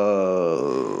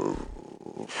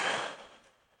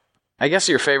 I guess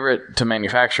your favorite to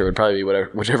manufacture would probably be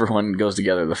whichever one goes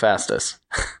together the fastest.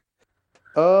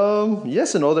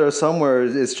 Yes and no. There are some where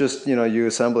it's just, you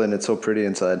assemble it and it's so pretty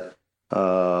inside.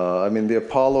 The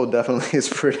Apollo definitely is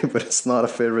pretty, but it's not a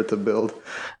favorite to build.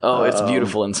 Oh, it's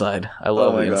beautiful inside. I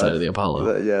love the inside of the Apollo.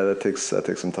 That takes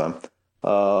some time.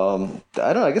 I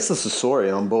don't know. I guess the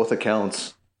Sasori on both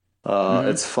accounts.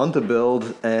 It's fun to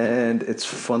build and it's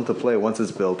fun to play once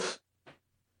it's built.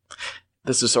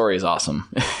 The Sasori is awesome.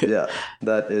 Yeah,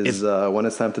 that is when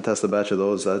it's time to test a batch of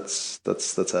those.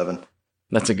 That's heaven.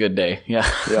 That's a good day. Yeah.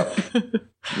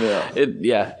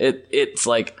 Yeah. It's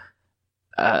like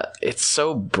it's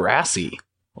so brassy.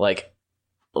 Like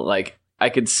I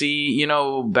could see,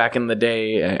 back in the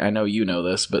day, I know you know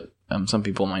this, but some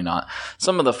people might not.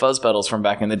 Some of the fuzz pedals from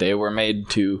back in the day were made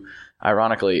to,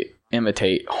 ironically,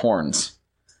 imitate horns.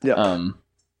 Yeah.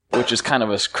 Which is kind of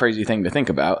a crazy thing to think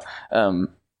about. And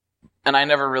I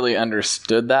never really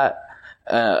understood that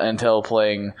until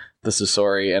playing the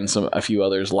Sasori and a few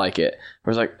others like it. I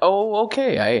was like, oh,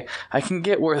 okay, I can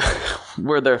get where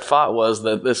their thought was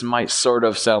that this might sort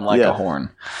of sound like a horn.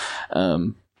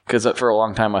 Because for a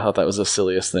long time I thought that was the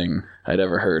silliest thing I'd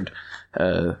ever heard.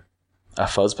 A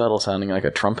fuzz pedal sounding like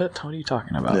a trumpet? What are you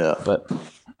talking about? Yeah. But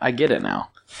I get it now.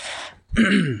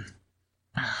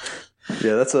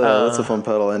 Yeah, that's a fun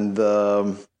pedal, and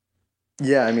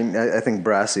I mean, I think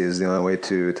brassy is the only way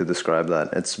to describe that.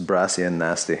 It's brassy and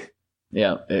nasty.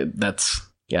 Yeah,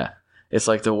 it's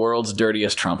like the world's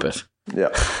dirtiest trumpet. Yeah.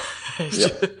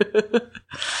 Yep.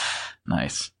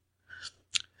 Nice.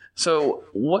 So,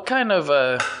 what kind of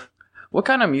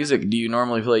music do you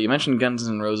normally play? You mentioned Guns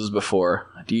N' Roses before.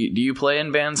 Do you play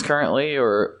in bands currently,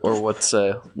 or what's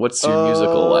your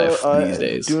musical life these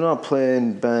days? I do not play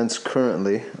in bands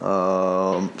currently,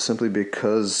 simply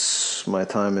because my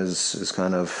time is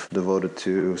kind of devoted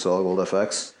to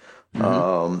SolidGoldFX.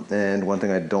 Mm-hmm. And one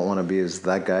thing I don't want to be is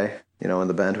that guy, in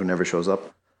the band who never shows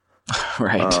up.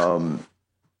 Right.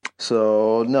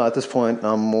 So no, at this point,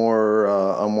 I'm more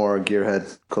a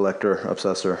gearhead collector,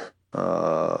 obsessor.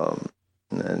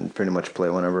 And pretty much play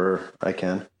whenever I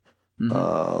can,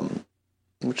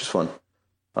 which is fun.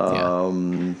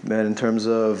 And in terms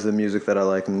of the music that I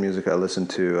like and the music I listen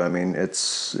to, I mean,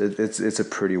 it's a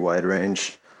pretty wide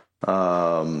range.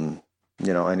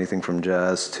 Anything from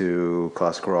jazz to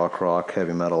classic rock,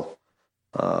 heavy metal,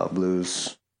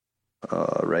 blues,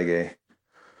 reggae.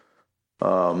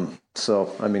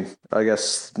 So, I mean, I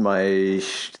guess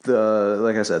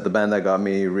like I said, the band that got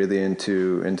me really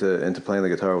into playing the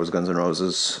guitar was Guns N'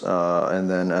 Roses. And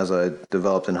then as I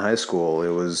developed in high school,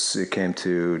 it came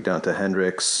down to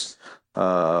Hendrix,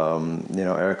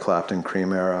 Eric Clapton,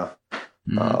 Cream era.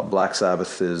 Black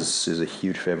Sabbath is a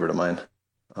huge favorite of mine.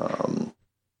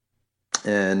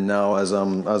 And now as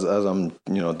I'm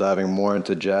diving more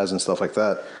into jazz and stuff like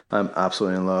that, I'm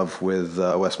absolutely in love with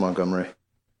Wes Montgomery.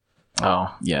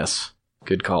 Oh, yes.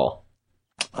 Good call.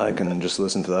 I can just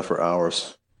listen to that for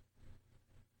hours.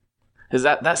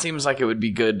 That seems like it would be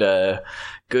good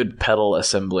pedal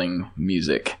assembling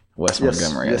music, Wes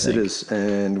Montgomery. Yes, it is.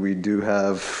 And we do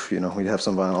have, we have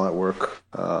some vinyl at work,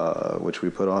 which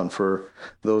we put on for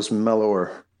those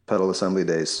mellower pedal assembly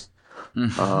days.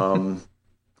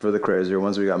 For the crazier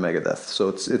ones, we got Megadeth. So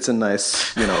it's a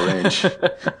nice, range.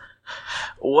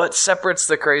 What separates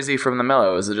the crazy from the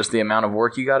mellow? Is it just the amount of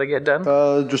work you got to get done?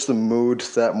 Just the mood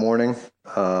that morning.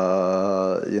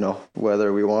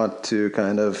 Whether we want to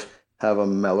kind of have a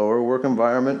mellower work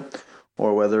environment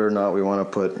or whether or not we want to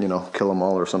put, Kill 'Em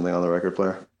All or something on the record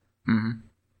player. Mm-hmm.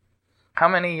 How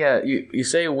many, you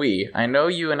say we, I know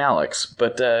you and Alex,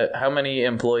 but how many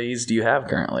employees do you have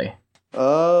currently?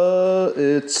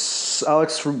 It's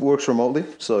Alex works remotely,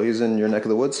 so he's in your neck of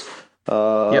the woods.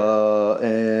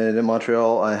 And in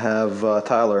Montreal, I have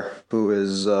Tyler, who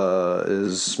is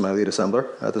my lead assembler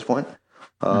at this point,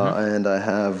 and I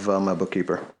have my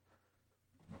bookkeeper.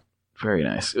 Very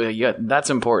nice. Yeah, that's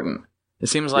important. It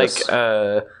seems like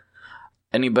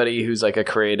anybody who's like a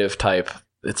creative type,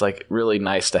 it's like really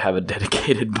nice to have a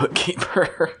dedicated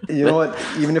bookkeeper. You know what?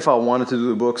 Even if I wanted to do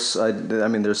the books, I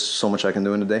mean, there's so much I can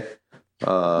do in a day.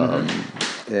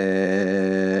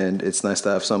 And it's nice to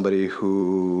have somebody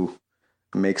who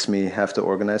makes me have to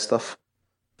organize stuff.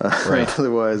 Right.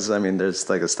 Otherwise, I mean, there's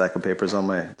like a stack of papers on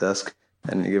my desk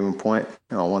and you give them a point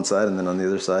on one side, and then on the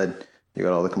other side, you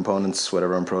got all the components,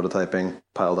 whatever I'm prototyping,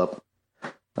 piled up.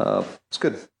 It's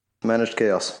good. Managed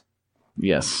chaos.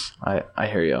 Yes, I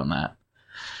hear you on that.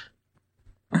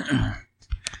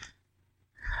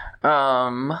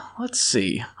 Let's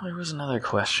see. There was another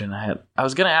question I had. I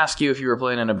was going to ask you if you were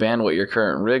playing in a band what your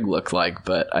current rig looked like,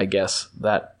 but I guess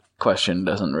that question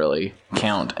doesn't really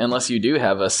count unless you do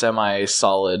have a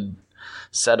semi-solid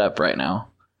setup right now.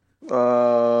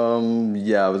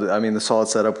 Yeah, I mean, the solid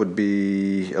setup would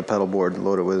be a pedal board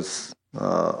loaded with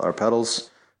our pedals,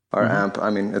 our amp.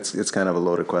 I mean, it's kind of a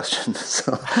loaded question.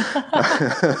 So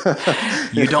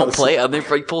you don't play other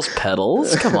people's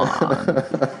pedals? Come on.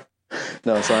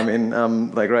 No, so I mean,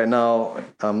 like right now,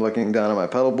 I'm looking down at my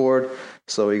pedal board.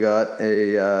 So we got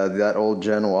that old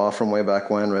Genoa from way back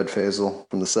when, Red Phasal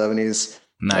from the 70s.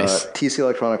 Nice. TC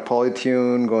Electronic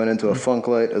Polytune going into a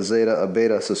Funklight, a Zeta, a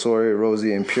Beta, Sasori,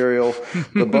 Rosie, Imperial,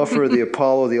 the Buffer, the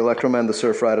Apollo, the Electroman, the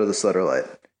Surfrider, the Slutterlight.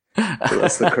 So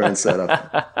that's the current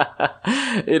setup.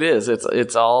 It is.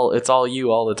 It's all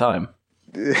you all the time.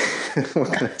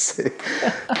 What can I say?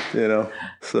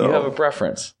 So you have a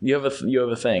preference. You have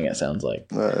a thing. It sounds like.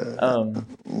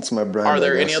 It's my brand. Are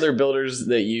there any other builders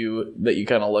that you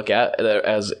kind of look at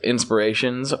as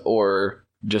inspirations, or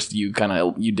just you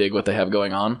dig what they have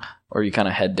going on, or you kind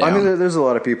of head down? I mean, there's a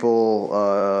lot of people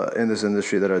in this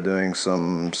industry that are doing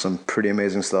some pretty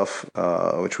amazing stuff,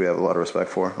 which we have a lot of respect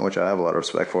for, and which I have a lot of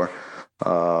respect for.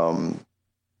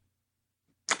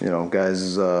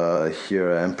 Guys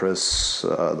here at Empress,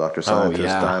 Dr. Scientist,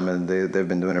 Diamond, they've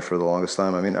been doing it for the longest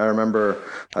time. I mean, I remember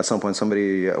at some point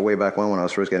somebody way back when I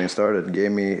was first getting started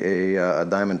gave me a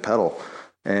Diamond pedal,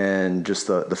 and just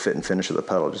the fit and finish of the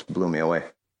pedal just blew me away.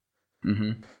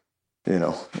 Mm-hmm.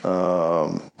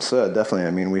 So yeah, definitely.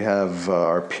 I mean, we have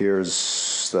our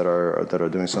peers that are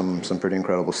doing some pretty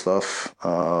incredible stuff.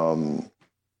 Some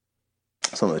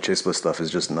of the Chase Bliss stuff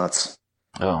is just nuts.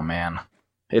 Oh man.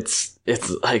 It's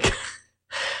like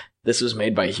this was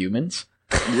made by humans.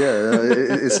 Yeah,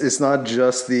 it's not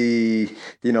just the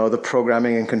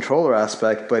programming and controller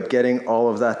aspect, but getting all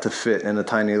of that to fit in a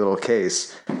tiny little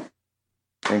case.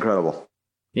 Incredible.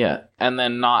 Yeah, and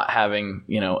then not having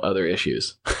other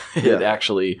issues. It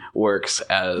actually works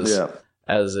as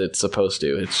it's supposed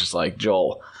to. It's just like,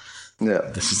 Joel.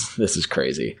 Yeah, this is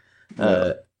crazy.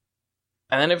 And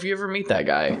then if you ever meet that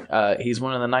guy, he's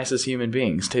one of the nicest human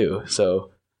beings too.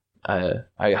 So. I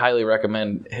highly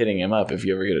recommend hitting him up if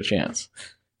you ever get a chance.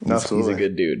 Absolutely. He's a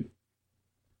good dude.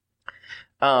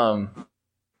 The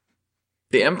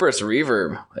Empress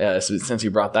Reverb, since you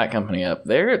brought that company up,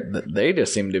 they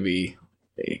just seem to be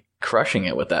crushing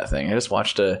it with that thing. I just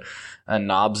watched a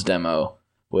knobs demo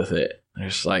with it.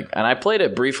 It's like, and I played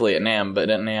it briefly at NAMM, but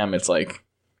at NAMM it's like,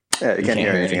 yeah, you can't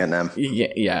hear anything at NAMM.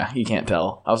 Yeah, you can't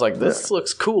tell. I was like, this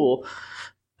looks cool.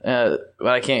 But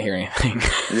I can't hear anything.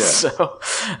 Yeah. So,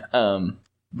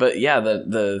 but yeah,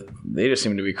 they just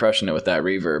seem to be crushing it with that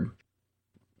reverb.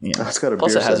 Yeah. It's got a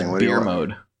Plus beer it has setting. beer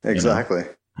mode. Exactly.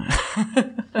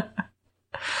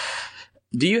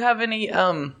 Do you have any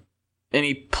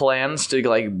plans to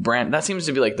like brand? That seems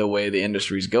to be like the way the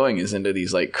industry's going, is into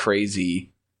these like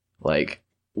crazy, like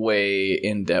way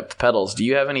in-depth pedals. Do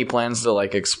you have any plans to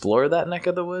like explore that neck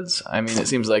of the woods? I mean, it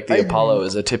seems like the Apollo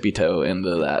is a tippy toe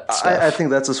into that stuff. I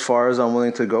think that's as far as I'm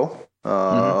willing to go.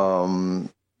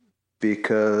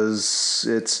 Because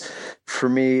it's, for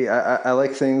me, I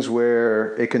like things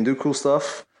where it can do cool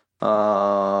stuff,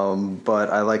 but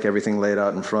I like everything laid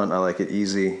out in front. I like it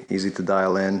easy to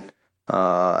dial in.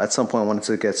 At some point, once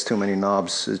it gets too many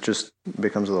knobs, it just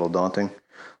becomes a little daunting.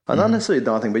 Not necessarily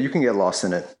daunting, but you can get lost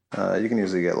in it. You can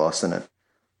easily get lost in it.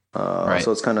 Right.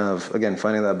 So it's kind of, again,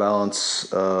 finding that balance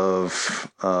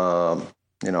of, modern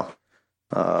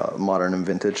and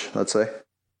vintage, let's say.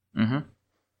 Mm-hmm.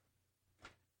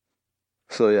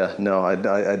 So yeah, no, I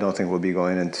don't think we'll be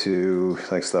going into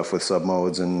like stuff with sub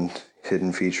modes and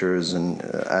hidden features and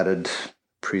added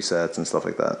presets and stuff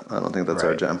like that. I don't think that's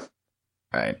our jam.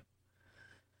 Right.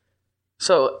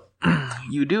 So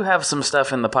you do have some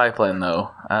stuff in the pipeline,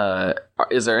 though.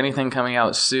 Is there anything coming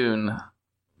out soon,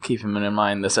 keeping in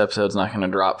mind this episode's not going to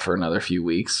drop for another few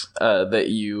weeks, that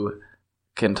you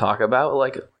can talk about,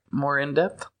 like, more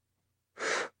in-depth?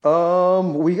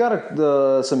 We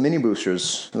got some mini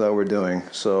boosters that we're doing.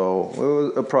 So it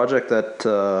was a project that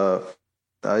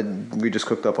we just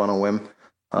cooked up on a whim,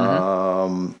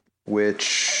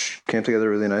 which came together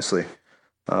really nicely.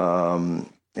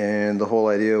 And the whole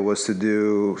idea was to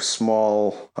do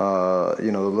small, the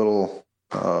little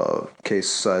case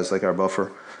size, like our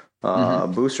buffer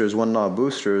boosters, one knob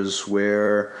boosters,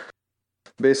 where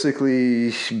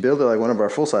basically build it like one of our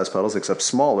full size pedals, except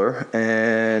smaller,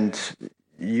 and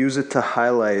use it to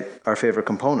highlight our favorite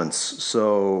components.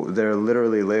 So they're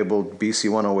literally labeled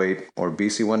BC108 or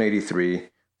BC183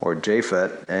 or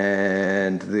JFET,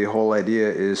 and the whole idea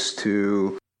is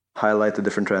to highlight the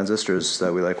different transistors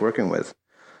that we like working with.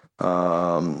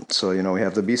 So, we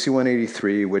have the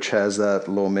BC183, which has that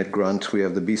low mid grunt. We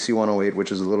have the BC108,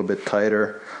 which is a little bit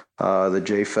tighter. The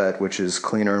JFET, which is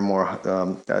cleaner and more,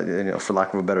 for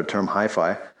lack of a better term,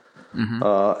 hi-fi.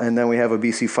 And then we have a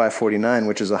BC549,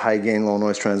 which is a high gain, low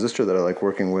noise transistor that I like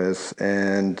working with.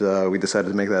 And we decided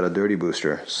to make that a dirty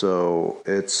booster. So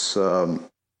it's a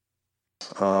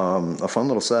fun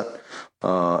little set.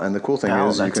 And the cool thing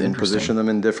is you can position them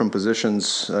in different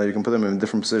positions. You can put them in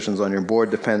different positions on your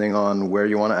board depending on where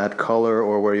you want to add color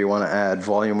or where you want to add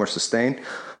volume or sustain.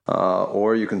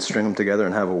 Or you can string them together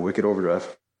and have a wicked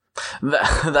overdrive.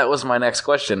 That was my next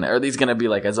question. Are these going to be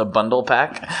like as a bundle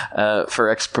pack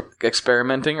for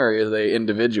experimenting, or are they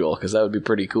individual? Because that would be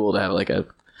pretty cool to have like a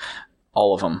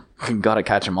all of them. Gotta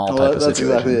catch them all type of That's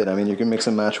situation. exactly it. I mean, you can mix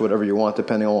and match whatever you want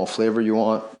depending on what flavor you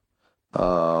want.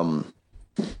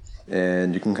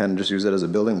 And you can kind of just use it as a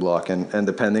building block. And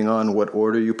depending on what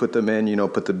order you put them in,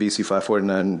 put the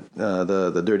BC549,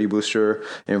 the dirty booster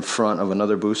in front of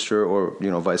another booster, or,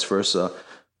 vice versa.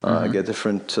 Get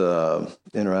different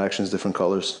interactions, different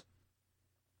colors.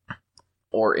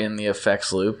 Or in the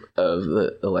effects loop of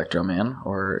the Electroman.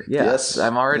 Or, yes,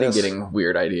 I'm already getting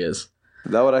weird ideas.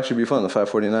 That would actually be fun. The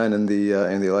 549 and the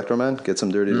Electroman. Get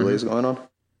some dirty delays going on.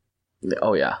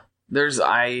 Oh, yeah.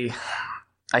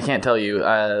 I can't tell you.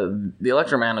 The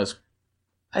Electroman was,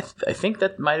 I think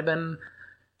that might have been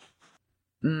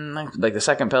like the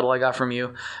second pedal I got from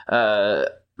you.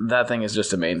 That thing is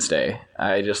just a mainstay.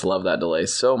 I just love that delay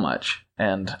so much,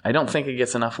 and I don't think it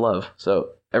gets enough love. So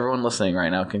everyone listening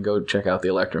right now can go check out the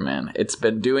Electroman. It's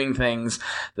been doing things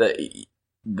that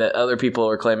other people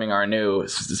are claiming are new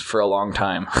for a long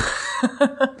time.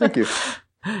 Thank you.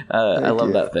 I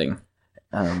love that thing.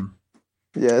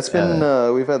 Yeah, it's been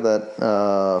we've had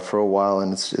that for a while,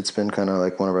 and it's been kind of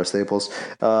like one of our staples.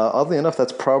 Oddly enough,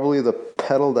 that's probably the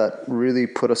pedal that really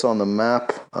put us on the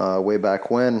map way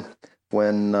back when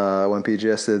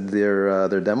PGS did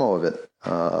their demo of it.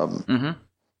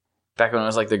 Back when it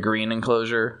was like the green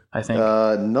enclosure, I think.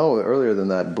 No, earlier than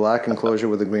that, black enclosure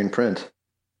with a green print.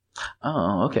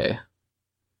 Oh, okay.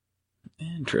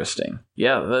 Interesting.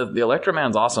 Yeah, the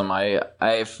Electroman's awesome.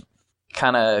 I've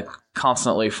kind of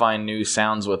constantly find new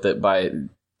sounds with it by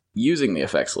using the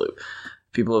effects loop.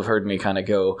 People have heard me kind of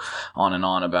go on and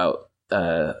on about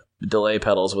delay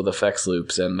pedals with effects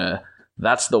loops, and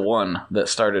that's the one that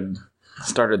started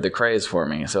the craze for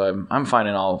me. So I'm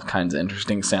finding all kinds of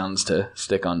interesting sounds to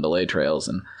stick on delay trails,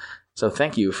 and so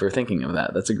thank you for thinking of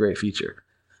that. That's a great feature.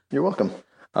 You're welcome.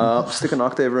 Stick an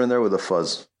octaver in there with a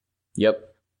fuzz.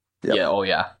 Yep. Yeah. Oh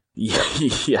yeah.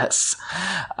 Yes.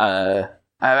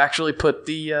 I've actually put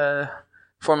the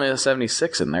Formula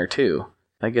 76 in there too.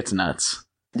 That gets nuts.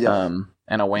 Yeah.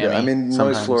 And a whammy. Yeah, I mean,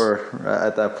 sometimes. Noise floor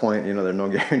at that point, there are no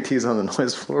guarantees on the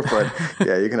noise floor, but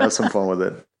yeah, you can have some fun with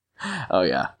it. Oh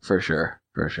yeah, for sure.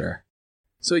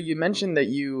 So you mentioned that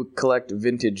you collect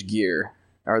vintage gear.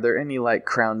 Are there any like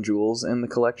crown jewels in the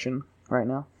collection right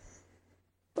now?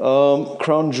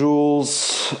 Crown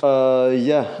jewels,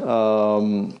 yeah.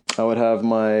 I would have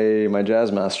my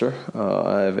Jazzmaster.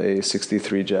 I have a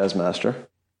 63 Jazzmaster.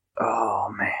 Oh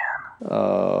man.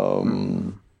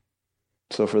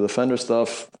 So for the Fender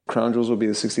stuff, crown jewels will be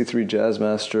the 63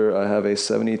 Jazzmaster. I have a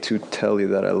 72 Tele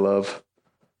that I love.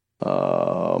 I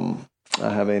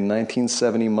have a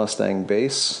 1970 Mustang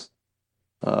bass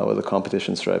with the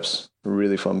competition stripes.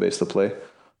 Really fun bass to play.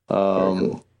 Very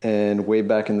cool. And way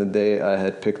back in the day, I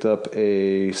had picked up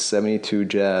a 72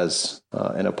 Jazz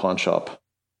in a pawn shop.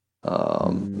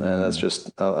 And that's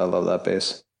just, I love that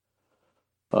bass.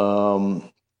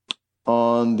 On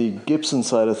the Gibson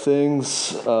side of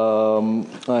things,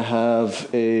 I have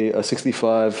a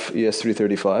 65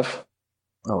 ES335.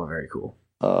 Oh, very cool.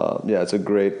 Yeah, it's a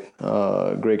great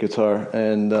guitar.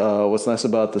 And what's nice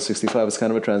about the 65, it's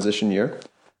kind of a transition year.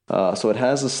 So it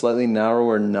has a slightly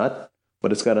narrower nut,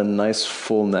 but it's got a nice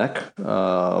full neck.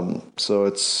 So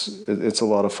it's a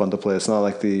lot of fun to play. It's not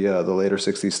like the later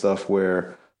 60s stuff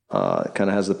where it kind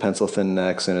of has the pencil thin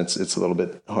necks, and it's a little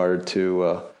bit hard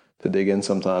to dig in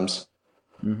sometimes.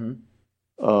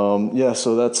 Yeah,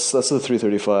 so that's the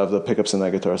 335. The pickups in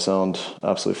that guitar sound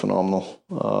absolutely phenomenal.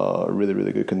 Really,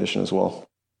 really good condition as well,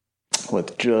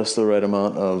 with just the right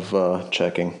amount of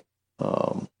checking.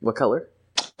 What color?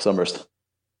 Sunburst.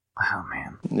 Oh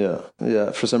man. Yeah.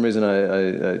 For some reason,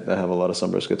 I have a lot of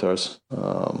sunburst guitars.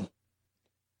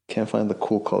 Can't find the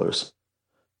cool colors.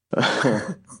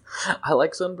 I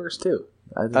like sunburst too.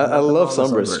 I love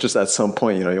sunburst. Just at some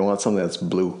point, you want something that's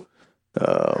blue.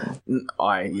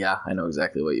 I know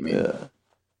exactly what you mean. Yeah.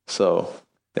 So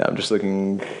yeah, I'm just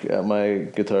looking at my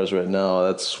guitars right now.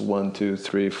 That's 1, 2,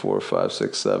 3, 4, 5,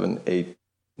 6, 7, 8,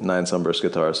 9 sunburst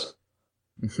guitars.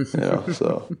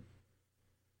 So.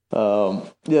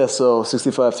 Yeah, so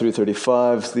 65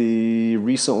 335. The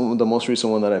most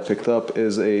recent one that I picked up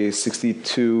is a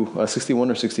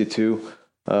 61 or 62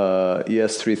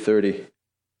 ES330,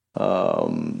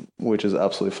 which is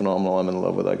absolutely phenomenal. I'm in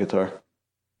love with that guitar.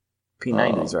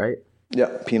 P90s, right? Yeah,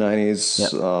 P90s,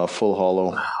 yep. Full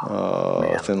hollow,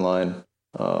 thin line.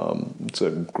 It's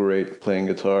a great playing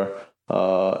guitar.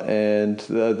 And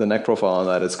the neck profile on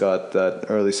that, it's got that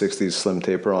early 60s slim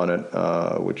taper on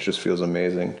it, which just feels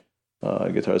amazing.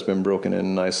 Guitar's been broken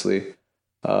in nicely.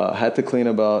 Had to clean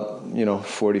about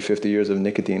 40, 50 years of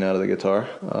nicotine out of the guitar.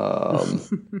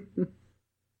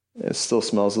 It still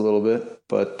smells a little bit,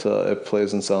 but it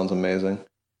plays and sounds amazing.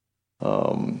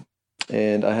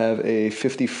 And I have a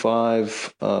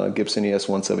 55 Gibson ES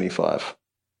 175.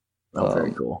 Oh,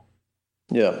 very cool.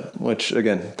 Yeah, which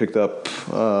again picked up.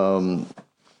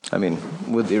 I mean,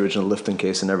 with the original lifting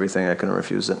case and everything, I couldn't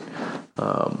refuse it.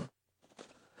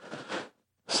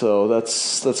 So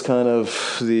that's kind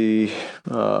of the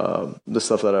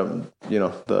stuff that I'm,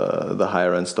 the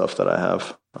higher end stuff that I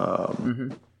have.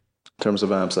 In terms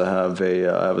of amps, I have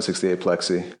a 68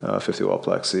 Plexi, 50 watt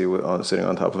Plexi sitting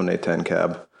on top of an 810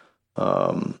 cab.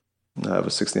 I have a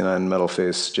 69 metal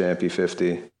face JMP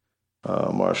 50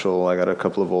 Marshall. I got a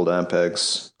couple of old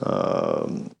Ampegs,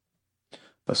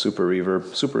 a Super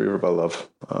Reverb I love,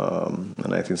 a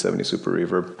 1970 Super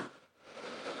Reverb.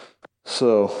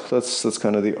 So that's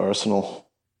kind of the arsenal.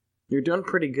 You're doing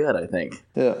pretty good, I think.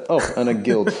 Yeah. Oh, and a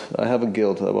Guild. I have a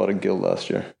Guild. I bought a Guild last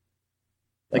year.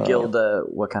 A Guild?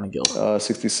 What kind of Guild?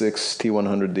 66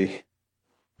 T100D.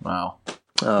 Wow.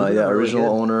 Original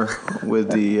owner with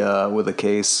the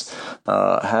case.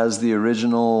 Has the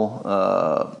original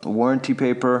warranty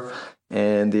paper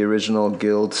and the original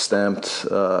Guild stamped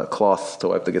cloth to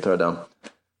wipe the guitar down.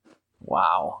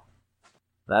 Wow.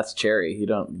 That's cherry. You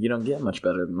don't get much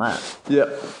better than that. Yeah.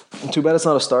 Too bad it's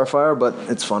not a Starfire, but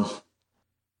it's fun.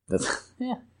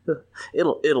 Yeah.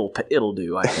 It'll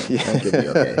do, I think. I think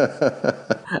you'll be okay.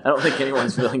 I don't think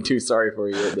anyone's feeling too sorry for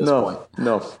you at this point.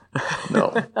 No.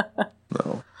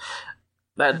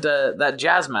 That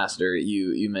Jazzmaster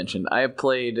you mentioned, I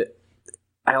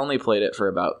only played it for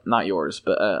about, not yours,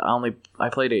 but I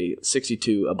played a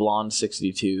blonde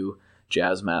 62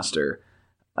 Jazzmaster.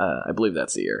 I believe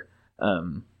that's the year.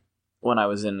 When I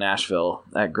was in Nashville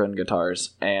at Grun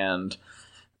Guitars, and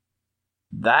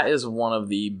that is one of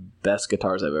the best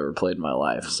guitars I've ever played in my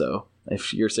life. So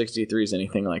if your 63 is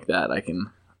anything like that, I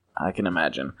can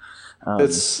imagine.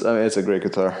 It's a great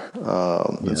guitar.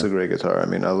 It's a great guitar. I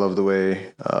mean, I love the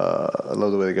way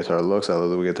the guitar looks. I love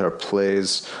the way the guitar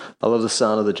plays. I love the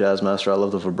sound of the Jazzmaster. I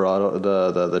love the vibrato,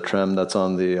 the trem that's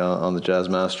on the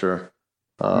Jazzmaster.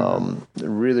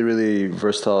 Really, really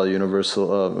versatile,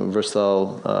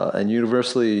 and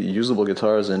universally usable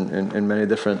guitars in many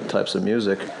different types of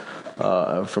music,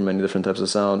 from many different types of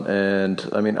sound. And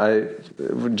I mean,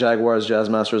 Jaguars,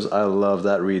 Jazzmasters, I love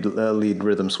that lead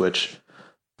rhythm switch.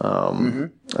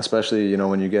 Especially,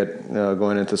 when you get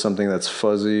going into something that's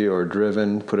fuzzy or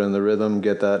driven, put in the rhythm,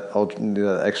 get that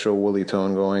extra woolly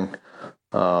tone going.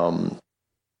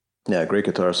 Great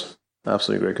guitars.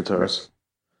 Absolutely great guitars.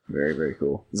 Very, very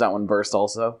cool. Is that one burst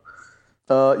also?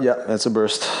 Yeah, it's a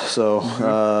burst. So,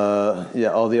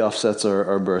 all the offsets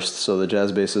are burst. So the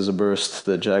Jazz Bass is a burst,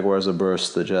 the Jaguar is a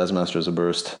burst, the Jazzmaster is a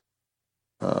burst.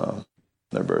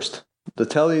 They're burst. The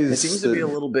Tellys... It seems to be a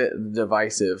little bit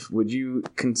divisive. Would you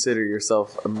consider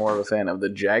yourself more of a fan of the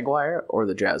Jaguar or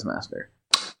the Jazzmaster?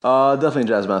 Definitely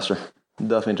Jazzmaster.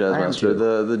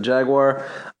 The Jaguar,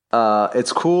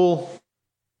 it's cool.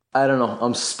 I don't know.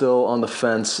 I'm still on the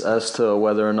fence as to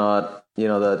whether or not,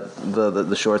 that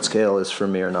the short scale is for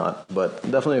me or not. But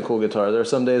definitely a cool guitar. There are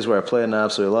some days where I play it and I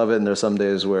absolutely love it, and there's some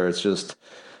days where it's just,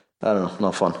 I don't know,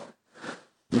 not fun.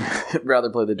 Rather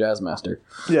play the Jazzmaster.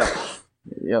 Yeah.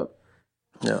 Yep.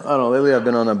 Yeah, I don't know. Lately, I've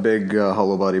been on a big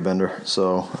hollow body bender,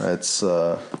 so it's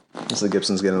the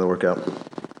Gibson's getting the workout.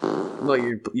 Well,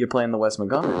 you're playing the Wes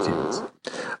Montgomery tunes.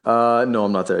 No,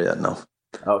 I'm not there yet. No.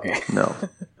 Okay. No.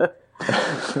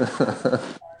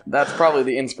 That's probably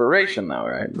the inspiration, though,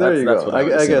 right? There you that's go.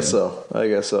 What I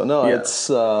guess so. No, yeah. It's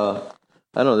I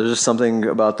don't know. There's just something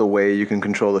about the way you can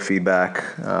control the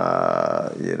feedback,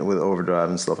 with overdrive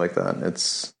and stuff like that.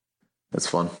 It's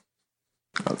fun.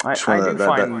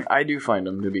 I do find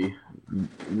them to be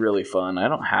really fun. I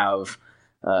don't have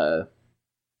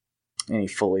any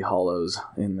fully hollows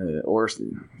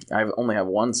I only have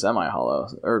one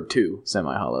semi-hollow, or two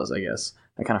semi-hollows, I guess.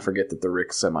 I kind of forget that the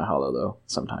Rick's semi-hollow, though,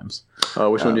 sometimes.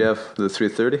 Which one do you have? The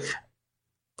 330?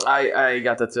 I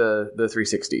got the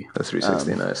 360. The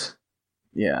 360, nice.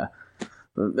 Yeah.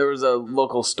 There was a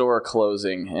local store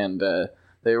closing, and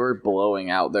they were blowing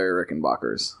out their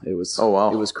Rickenbackers. It was It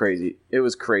was crazy. It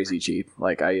was crazy cheap.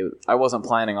 Like I wasn't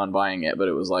planning on buying it, but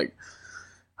it was like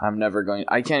I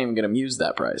can't even get them used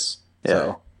that price. Yeah.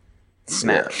 So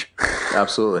snatch. Yeah.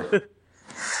 Absolutely.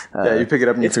 You pick it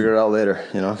up and you figure it out later.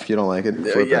 If you don't like it,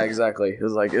 flip it. Exactly. It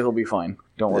was like, it'll be fine.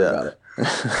 Don't worry about it.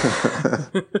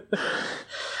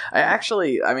 I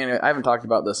haven't talked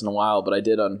about this in a while, but I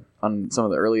did on some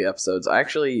of the early episodes. I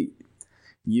actually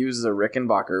use the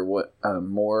Rickenbacker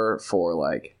more for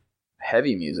like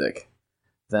heavy music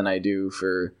than I do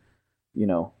for,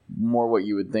 more what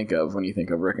you would think of when you think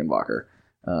of Rickenbacker.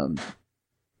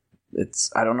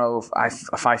 I don't know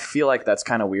if I feel like that's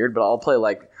kind of weird, but I'll play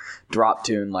like drop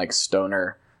tune, like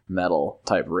stoner metal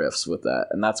type riffs with that.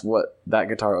 And that's what that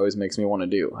guitar always makes me want to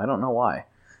do. I don't know why.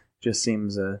 Just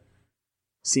seems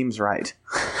right.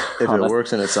 If it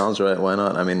works and it sounds right, why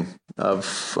not? I mean, I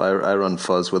run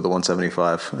fuzz with the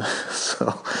 175,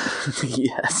 so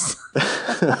yes.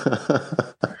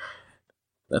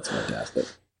 That's fantastic.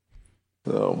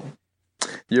 So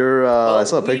I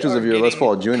saw pictures of your Les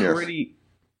Paul Jr.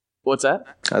 What's that?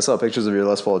 I saw pictures of your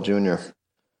Les Paul Jr.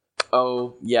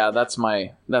 Oh yeah, that's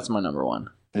my number one.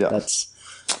 Yeah,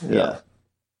 yeah.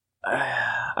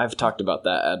 I've talked about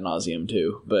that ad nauseum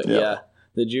too, but yeah,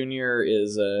 the Junior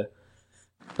is I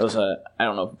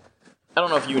don't know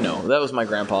if you know, that was my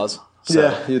grandpa's. So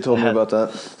yeah, you told me about that.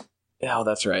 Oh,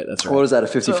 that's right. What was that, a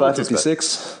 55,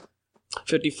 56?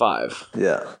 55.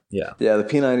 Yeah. Yeah. Yeah, the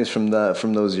P90s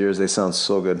from those years, they sound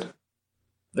so good.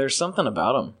 There's something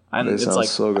about them. They sound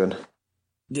so good.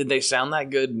 Did they sound that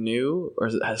good new, or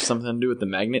has it something to do with the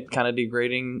magnet kind of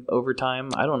degrading over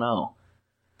time? I don't know.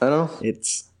 I know.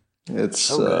 It's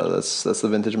so that's the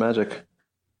vintage magic.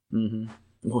 Mm-hmm.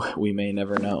 We may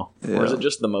never know. Yeah. Or is it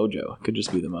just the mojo? It could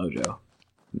just be the mojo.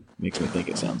 Makes me think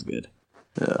it sounds good.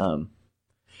 Yeah.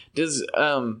 Does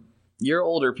your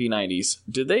older P90s,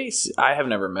 did they? I have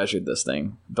never measured this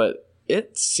thing, but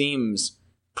it seems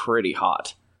pretty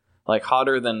hot, like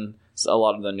hotter than a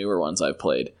lot of the newer ones I've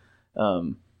played.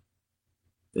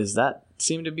 Does that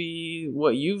seem to be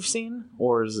what you've seen,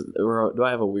 or do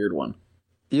I have a weird one?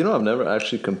 You know, I've never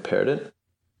actually compared it.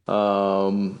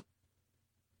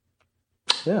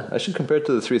 Yeah, I should compare it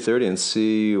to the 330 and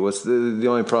see what's the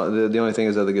only thing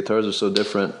is that the guitars are so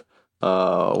different.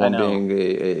 One being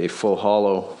a full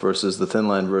hollow versus the thin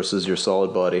line versus your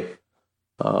solid body.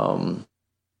 And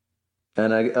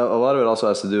a lot of it also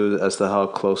has to do as to how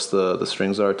close the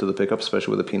strings are to the pickup,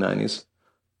 especially with the P90s.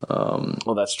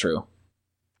 Well, that's true.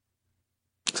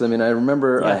 So, I mean, I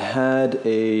remember I had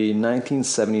a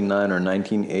 1979 or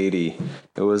 1980.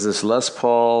 It was this Les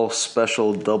Paul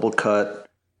special double cut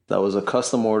that was a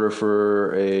custom order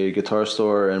for a guitar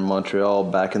store in Montreal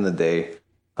back in the day.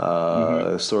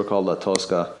 A store called La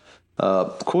Tosca.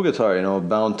 Cool guitar,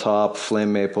 bound top,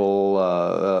 flame maple,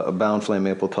 a bound flame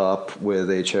maple top with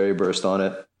a cherry burst on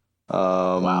it.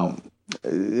 Wow.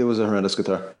 It was a horrendous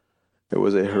guitar.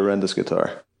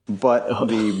 But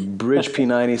the bridge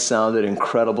P90 sounded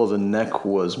incredible. The neck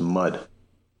was mud.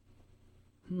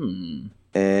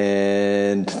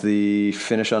 And the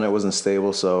finish on it wasn't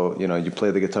stable, so, you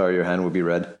play the guitar, your hand would be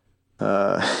red.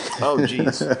 Oh,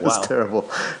 jeez. Wow. It was terrible.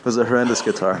 It was a horrendous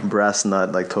guitar. Brass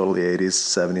nut, like totally 80s,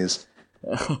 70s.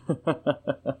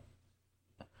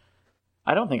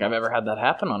 I don't think I've ever had that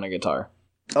happen on a guitar.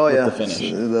 Oh, yeah. The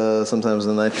finish. Sometimes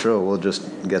the nitro will just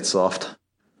get soft.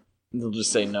 They'll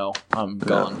just say, no, I'm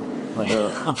gone.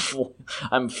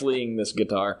 I'm fleeing this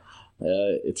guitar.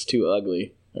 It's too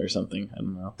ugly or something. I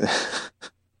don't know.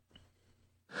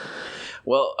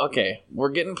 Well, okay,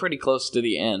 we're getting pretty close to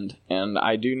the end, and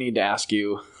I do need to ask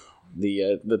you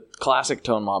the classic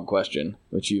Tone Mob question,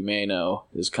 which you may know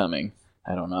is coming.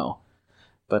 I don't know.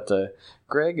 But,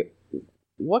 Greg,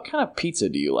 what kind of pizza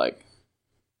do you like?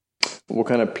 What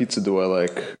kind of pizza do I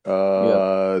like?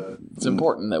 It's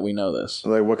important that we know this.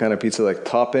 Like, what kind of pizza? Like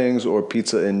toppings or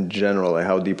pizza in general? Like,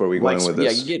 how deep are we going with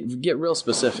this? Yeah, get real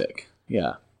specific.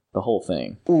 Yeah, the whole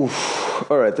thing. Oof.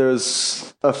 All right,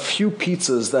 there's a few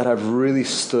pizzas that have really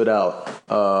stood out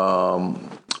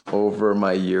over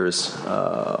my years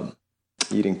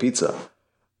eating pizza.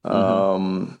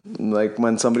 Like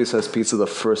when somebody says pizza, the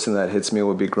first thing that hits me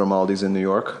would be Grimaldi's in New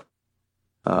York.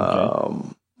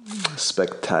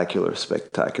 Spectacular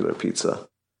pizza.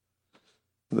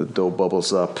 The dough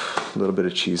bubbles up, a little bit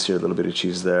of cheese here, a little bit of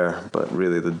cheese there, but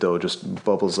really the dough just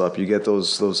bubbles up. You get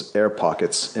those air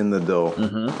pockets in the dough.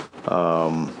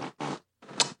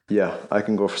 Yeah, I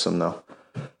can go for some now.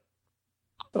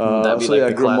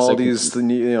 Grimaldi's, the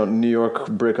New York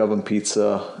brick oven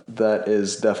pizza, that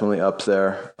is definitely up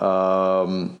there.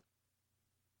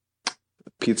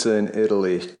 Pizza in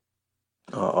Italy,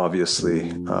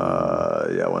 obviously. When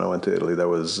I went to Italy, that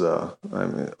was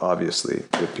obviously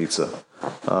good pizza.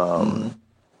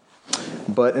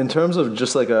 But in terms of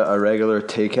just like a regular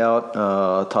takeout,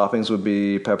 toppings would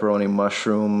be pepperoni,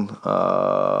 mushroom,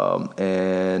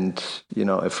 and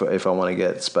if I want to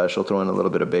get special, throw in a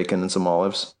little bit of bacon and some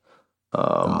olives.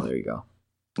 There you go.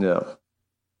 Yeah.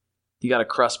 You got a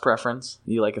crust preference?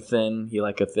 You like a thin? You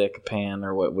like a thick pan,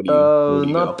 or what? What do you?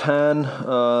 Not pan,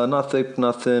 not thick,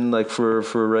 not thin. Like for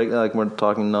regular, like we're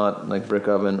talking not like brick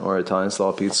oven or Italian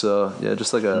style pizza. Yeah,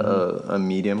 just like a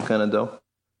medium kind of dough.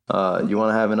 You want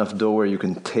to have enough dough where you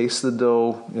can taste the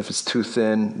dough. If it's too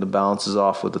thin, the balance is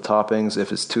off with the toppings.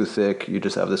 If it's too thick, you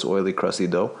just have this oily, crusty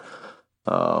dough.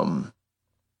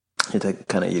 You're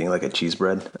kind of eating like a cheese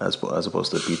bread as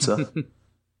opposed to pizza.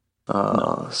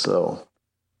 So,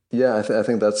 yeah, I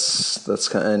think that's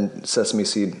kind of, and sesame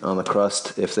seed on the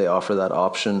crust, if they offer that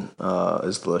option,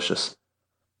 is delicious.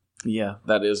 Yeah,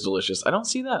 that is delicious. I don't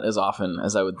see that as often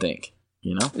as I would think.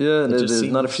 You know? Yeah, there's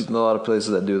not a lot of places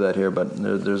that do that here, but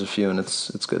there's a few, and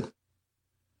it's good.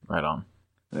 Right on.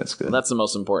 It's good. Well, that's the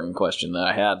most important question that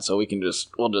I had, so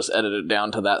we'll just edit it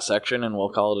down to that section, and we'll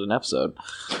call it an episode.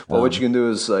 Well, what you can do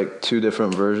is like 2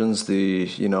 different versions. The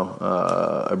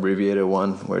abbreviated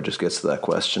one where it just gets to that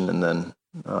question, and then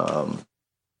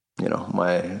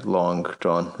my long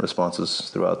drawn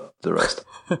responses throughout the rest.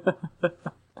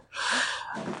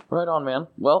 Right on, man.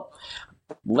 Well,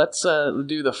 let's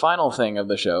do the final thing of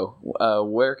the show.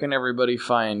 Where can everybody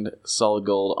find Solid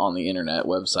Gold on the internet,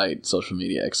 website, social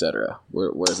media, etc.?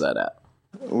 Where's that at?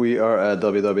 We are at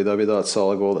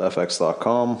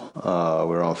www.solidgoldfx.com.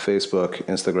 We're on Facebook,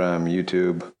 Instagram,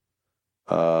 YouTube,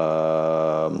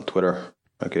 Twitter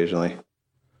occasionally.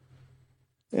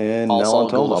 And all now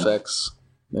Solid on Gold FX.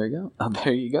 There you go.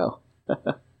 There you go.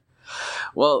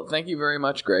 Well, thank you very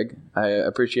much, Greg. I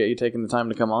appreciate you taking the time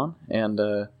to come on, and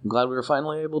I'm glad we were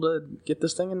finally able to get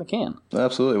this thing in the can.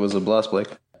 Absolutely. It was a blast, Blake.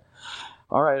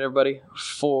 All right, everybody.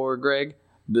 For Greg,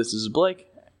 this is Blake,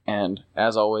 and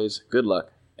as always, good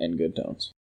luck and good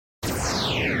tones.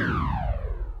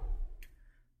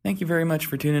 Thank you very much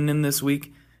for tuning in this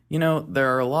week. You know,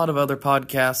 there are a lot of other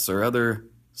podcasts or other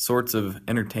sorts of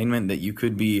entertainment that you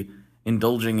could be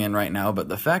indulging in right now, but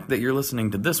the fact that you're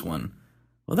listening to this one,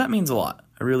 well, that means a lot.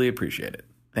 I really appreciate it.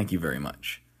 Thank you very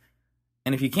much.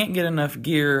 And if you can't get enough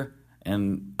gear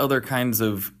and other kinds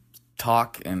of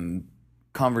talk and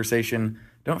conversation,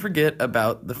 don't forget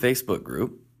about the Facebook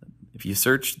group. If you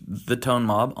search The Tone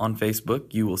Mob on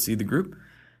Facebook, you will see the group.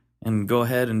 And go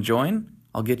ahead and join.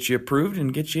 I'll get you approved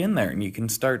and get you in there. And you can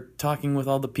start talking with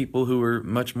all the people who are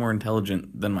much more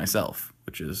intelligent than myself,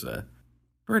 which is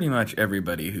pretty much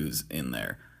everybody who's in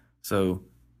there. So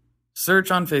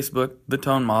search on Facebook, The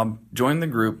Tone Mob, join the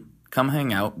group, come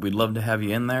hang out. We'd love to have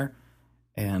you in there.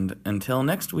 And until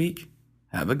next week,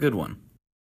 have a good one.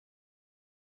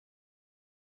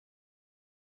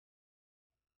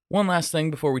 One last thing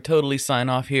before we totally sign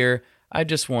off here, I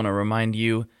just want to remind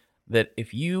you that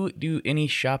if you do any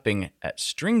shopping at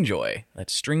Stringjoy,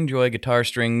 that's Stringjoy guitar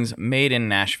strings made in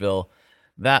Nashville,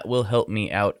 that will help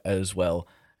me out as well.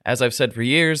 As I've said for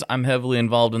years, I'm heavily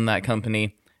involved in that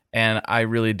company, and I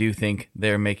really do think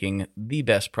they're making the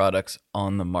best products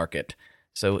on the market.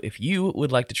 So if you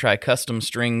would like to try custom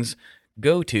strings,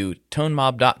 go to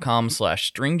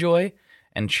tonemob.com/stringjoy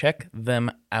and check them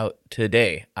out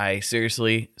today. I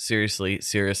seriously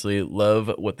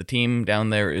love what the team down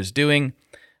there is doing.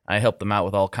 I help them out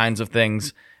with all kinds of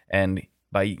things, and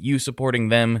by you supporting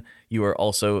them, you are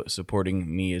also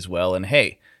supporting me as well. And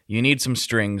hey, you need some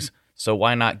strings, so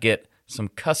why not get some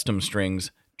custom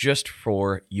strings just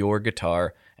for your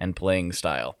guitar and playing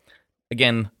style?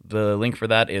 Again, the link for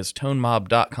that is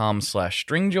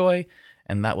tonemob.com/stringjoy,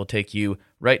 and that will take you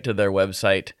right to their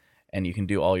website, and you can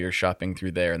do all your shopping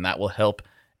through there, and that will help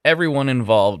everyone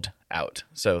involved out.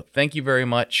 So thank you very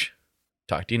much.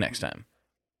 Talk to you next time.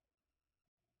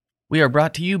 We are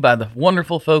brought to you by the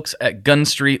wonderful folks at Gun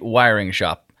Street Wiring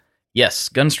Shop. Yes,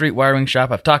 Gun Street Wiring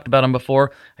Shop. I've talked about them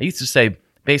before. I used to say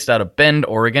based out of Bend,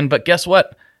 Oregon, but guess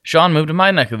what? Sean moved to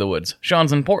my neck of the woods.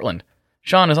 Sean's in Portland.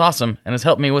 Sean is awesome and has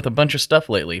helped me with a bunch of stuff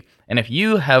lately. And if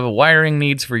you have wiring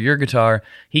needs for your guitar,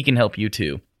 he can help you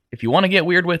too. If you want to get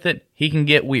weird with it, he can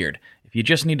get weird. If you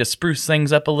just need to spruce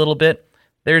things up a little bit,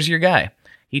 there's your guy.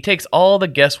 He takes all the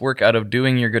guesswork out of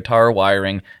doing your guitar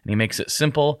wiring, and he makes it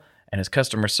simple, and his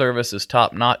customer service is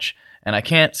top-notch, and I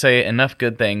can't say enough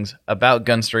good things about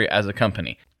Gun Street as a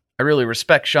company. I really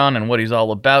respect Sean and what he's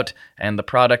all about, and the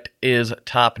product is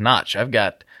top-notch. I've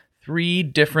got 3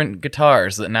 different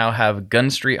guitars that now have Gun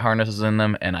Street harnesses in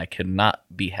them, and I could not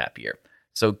be happier.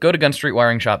 So go to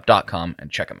gunstreetwiringshop.com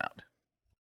and check them out.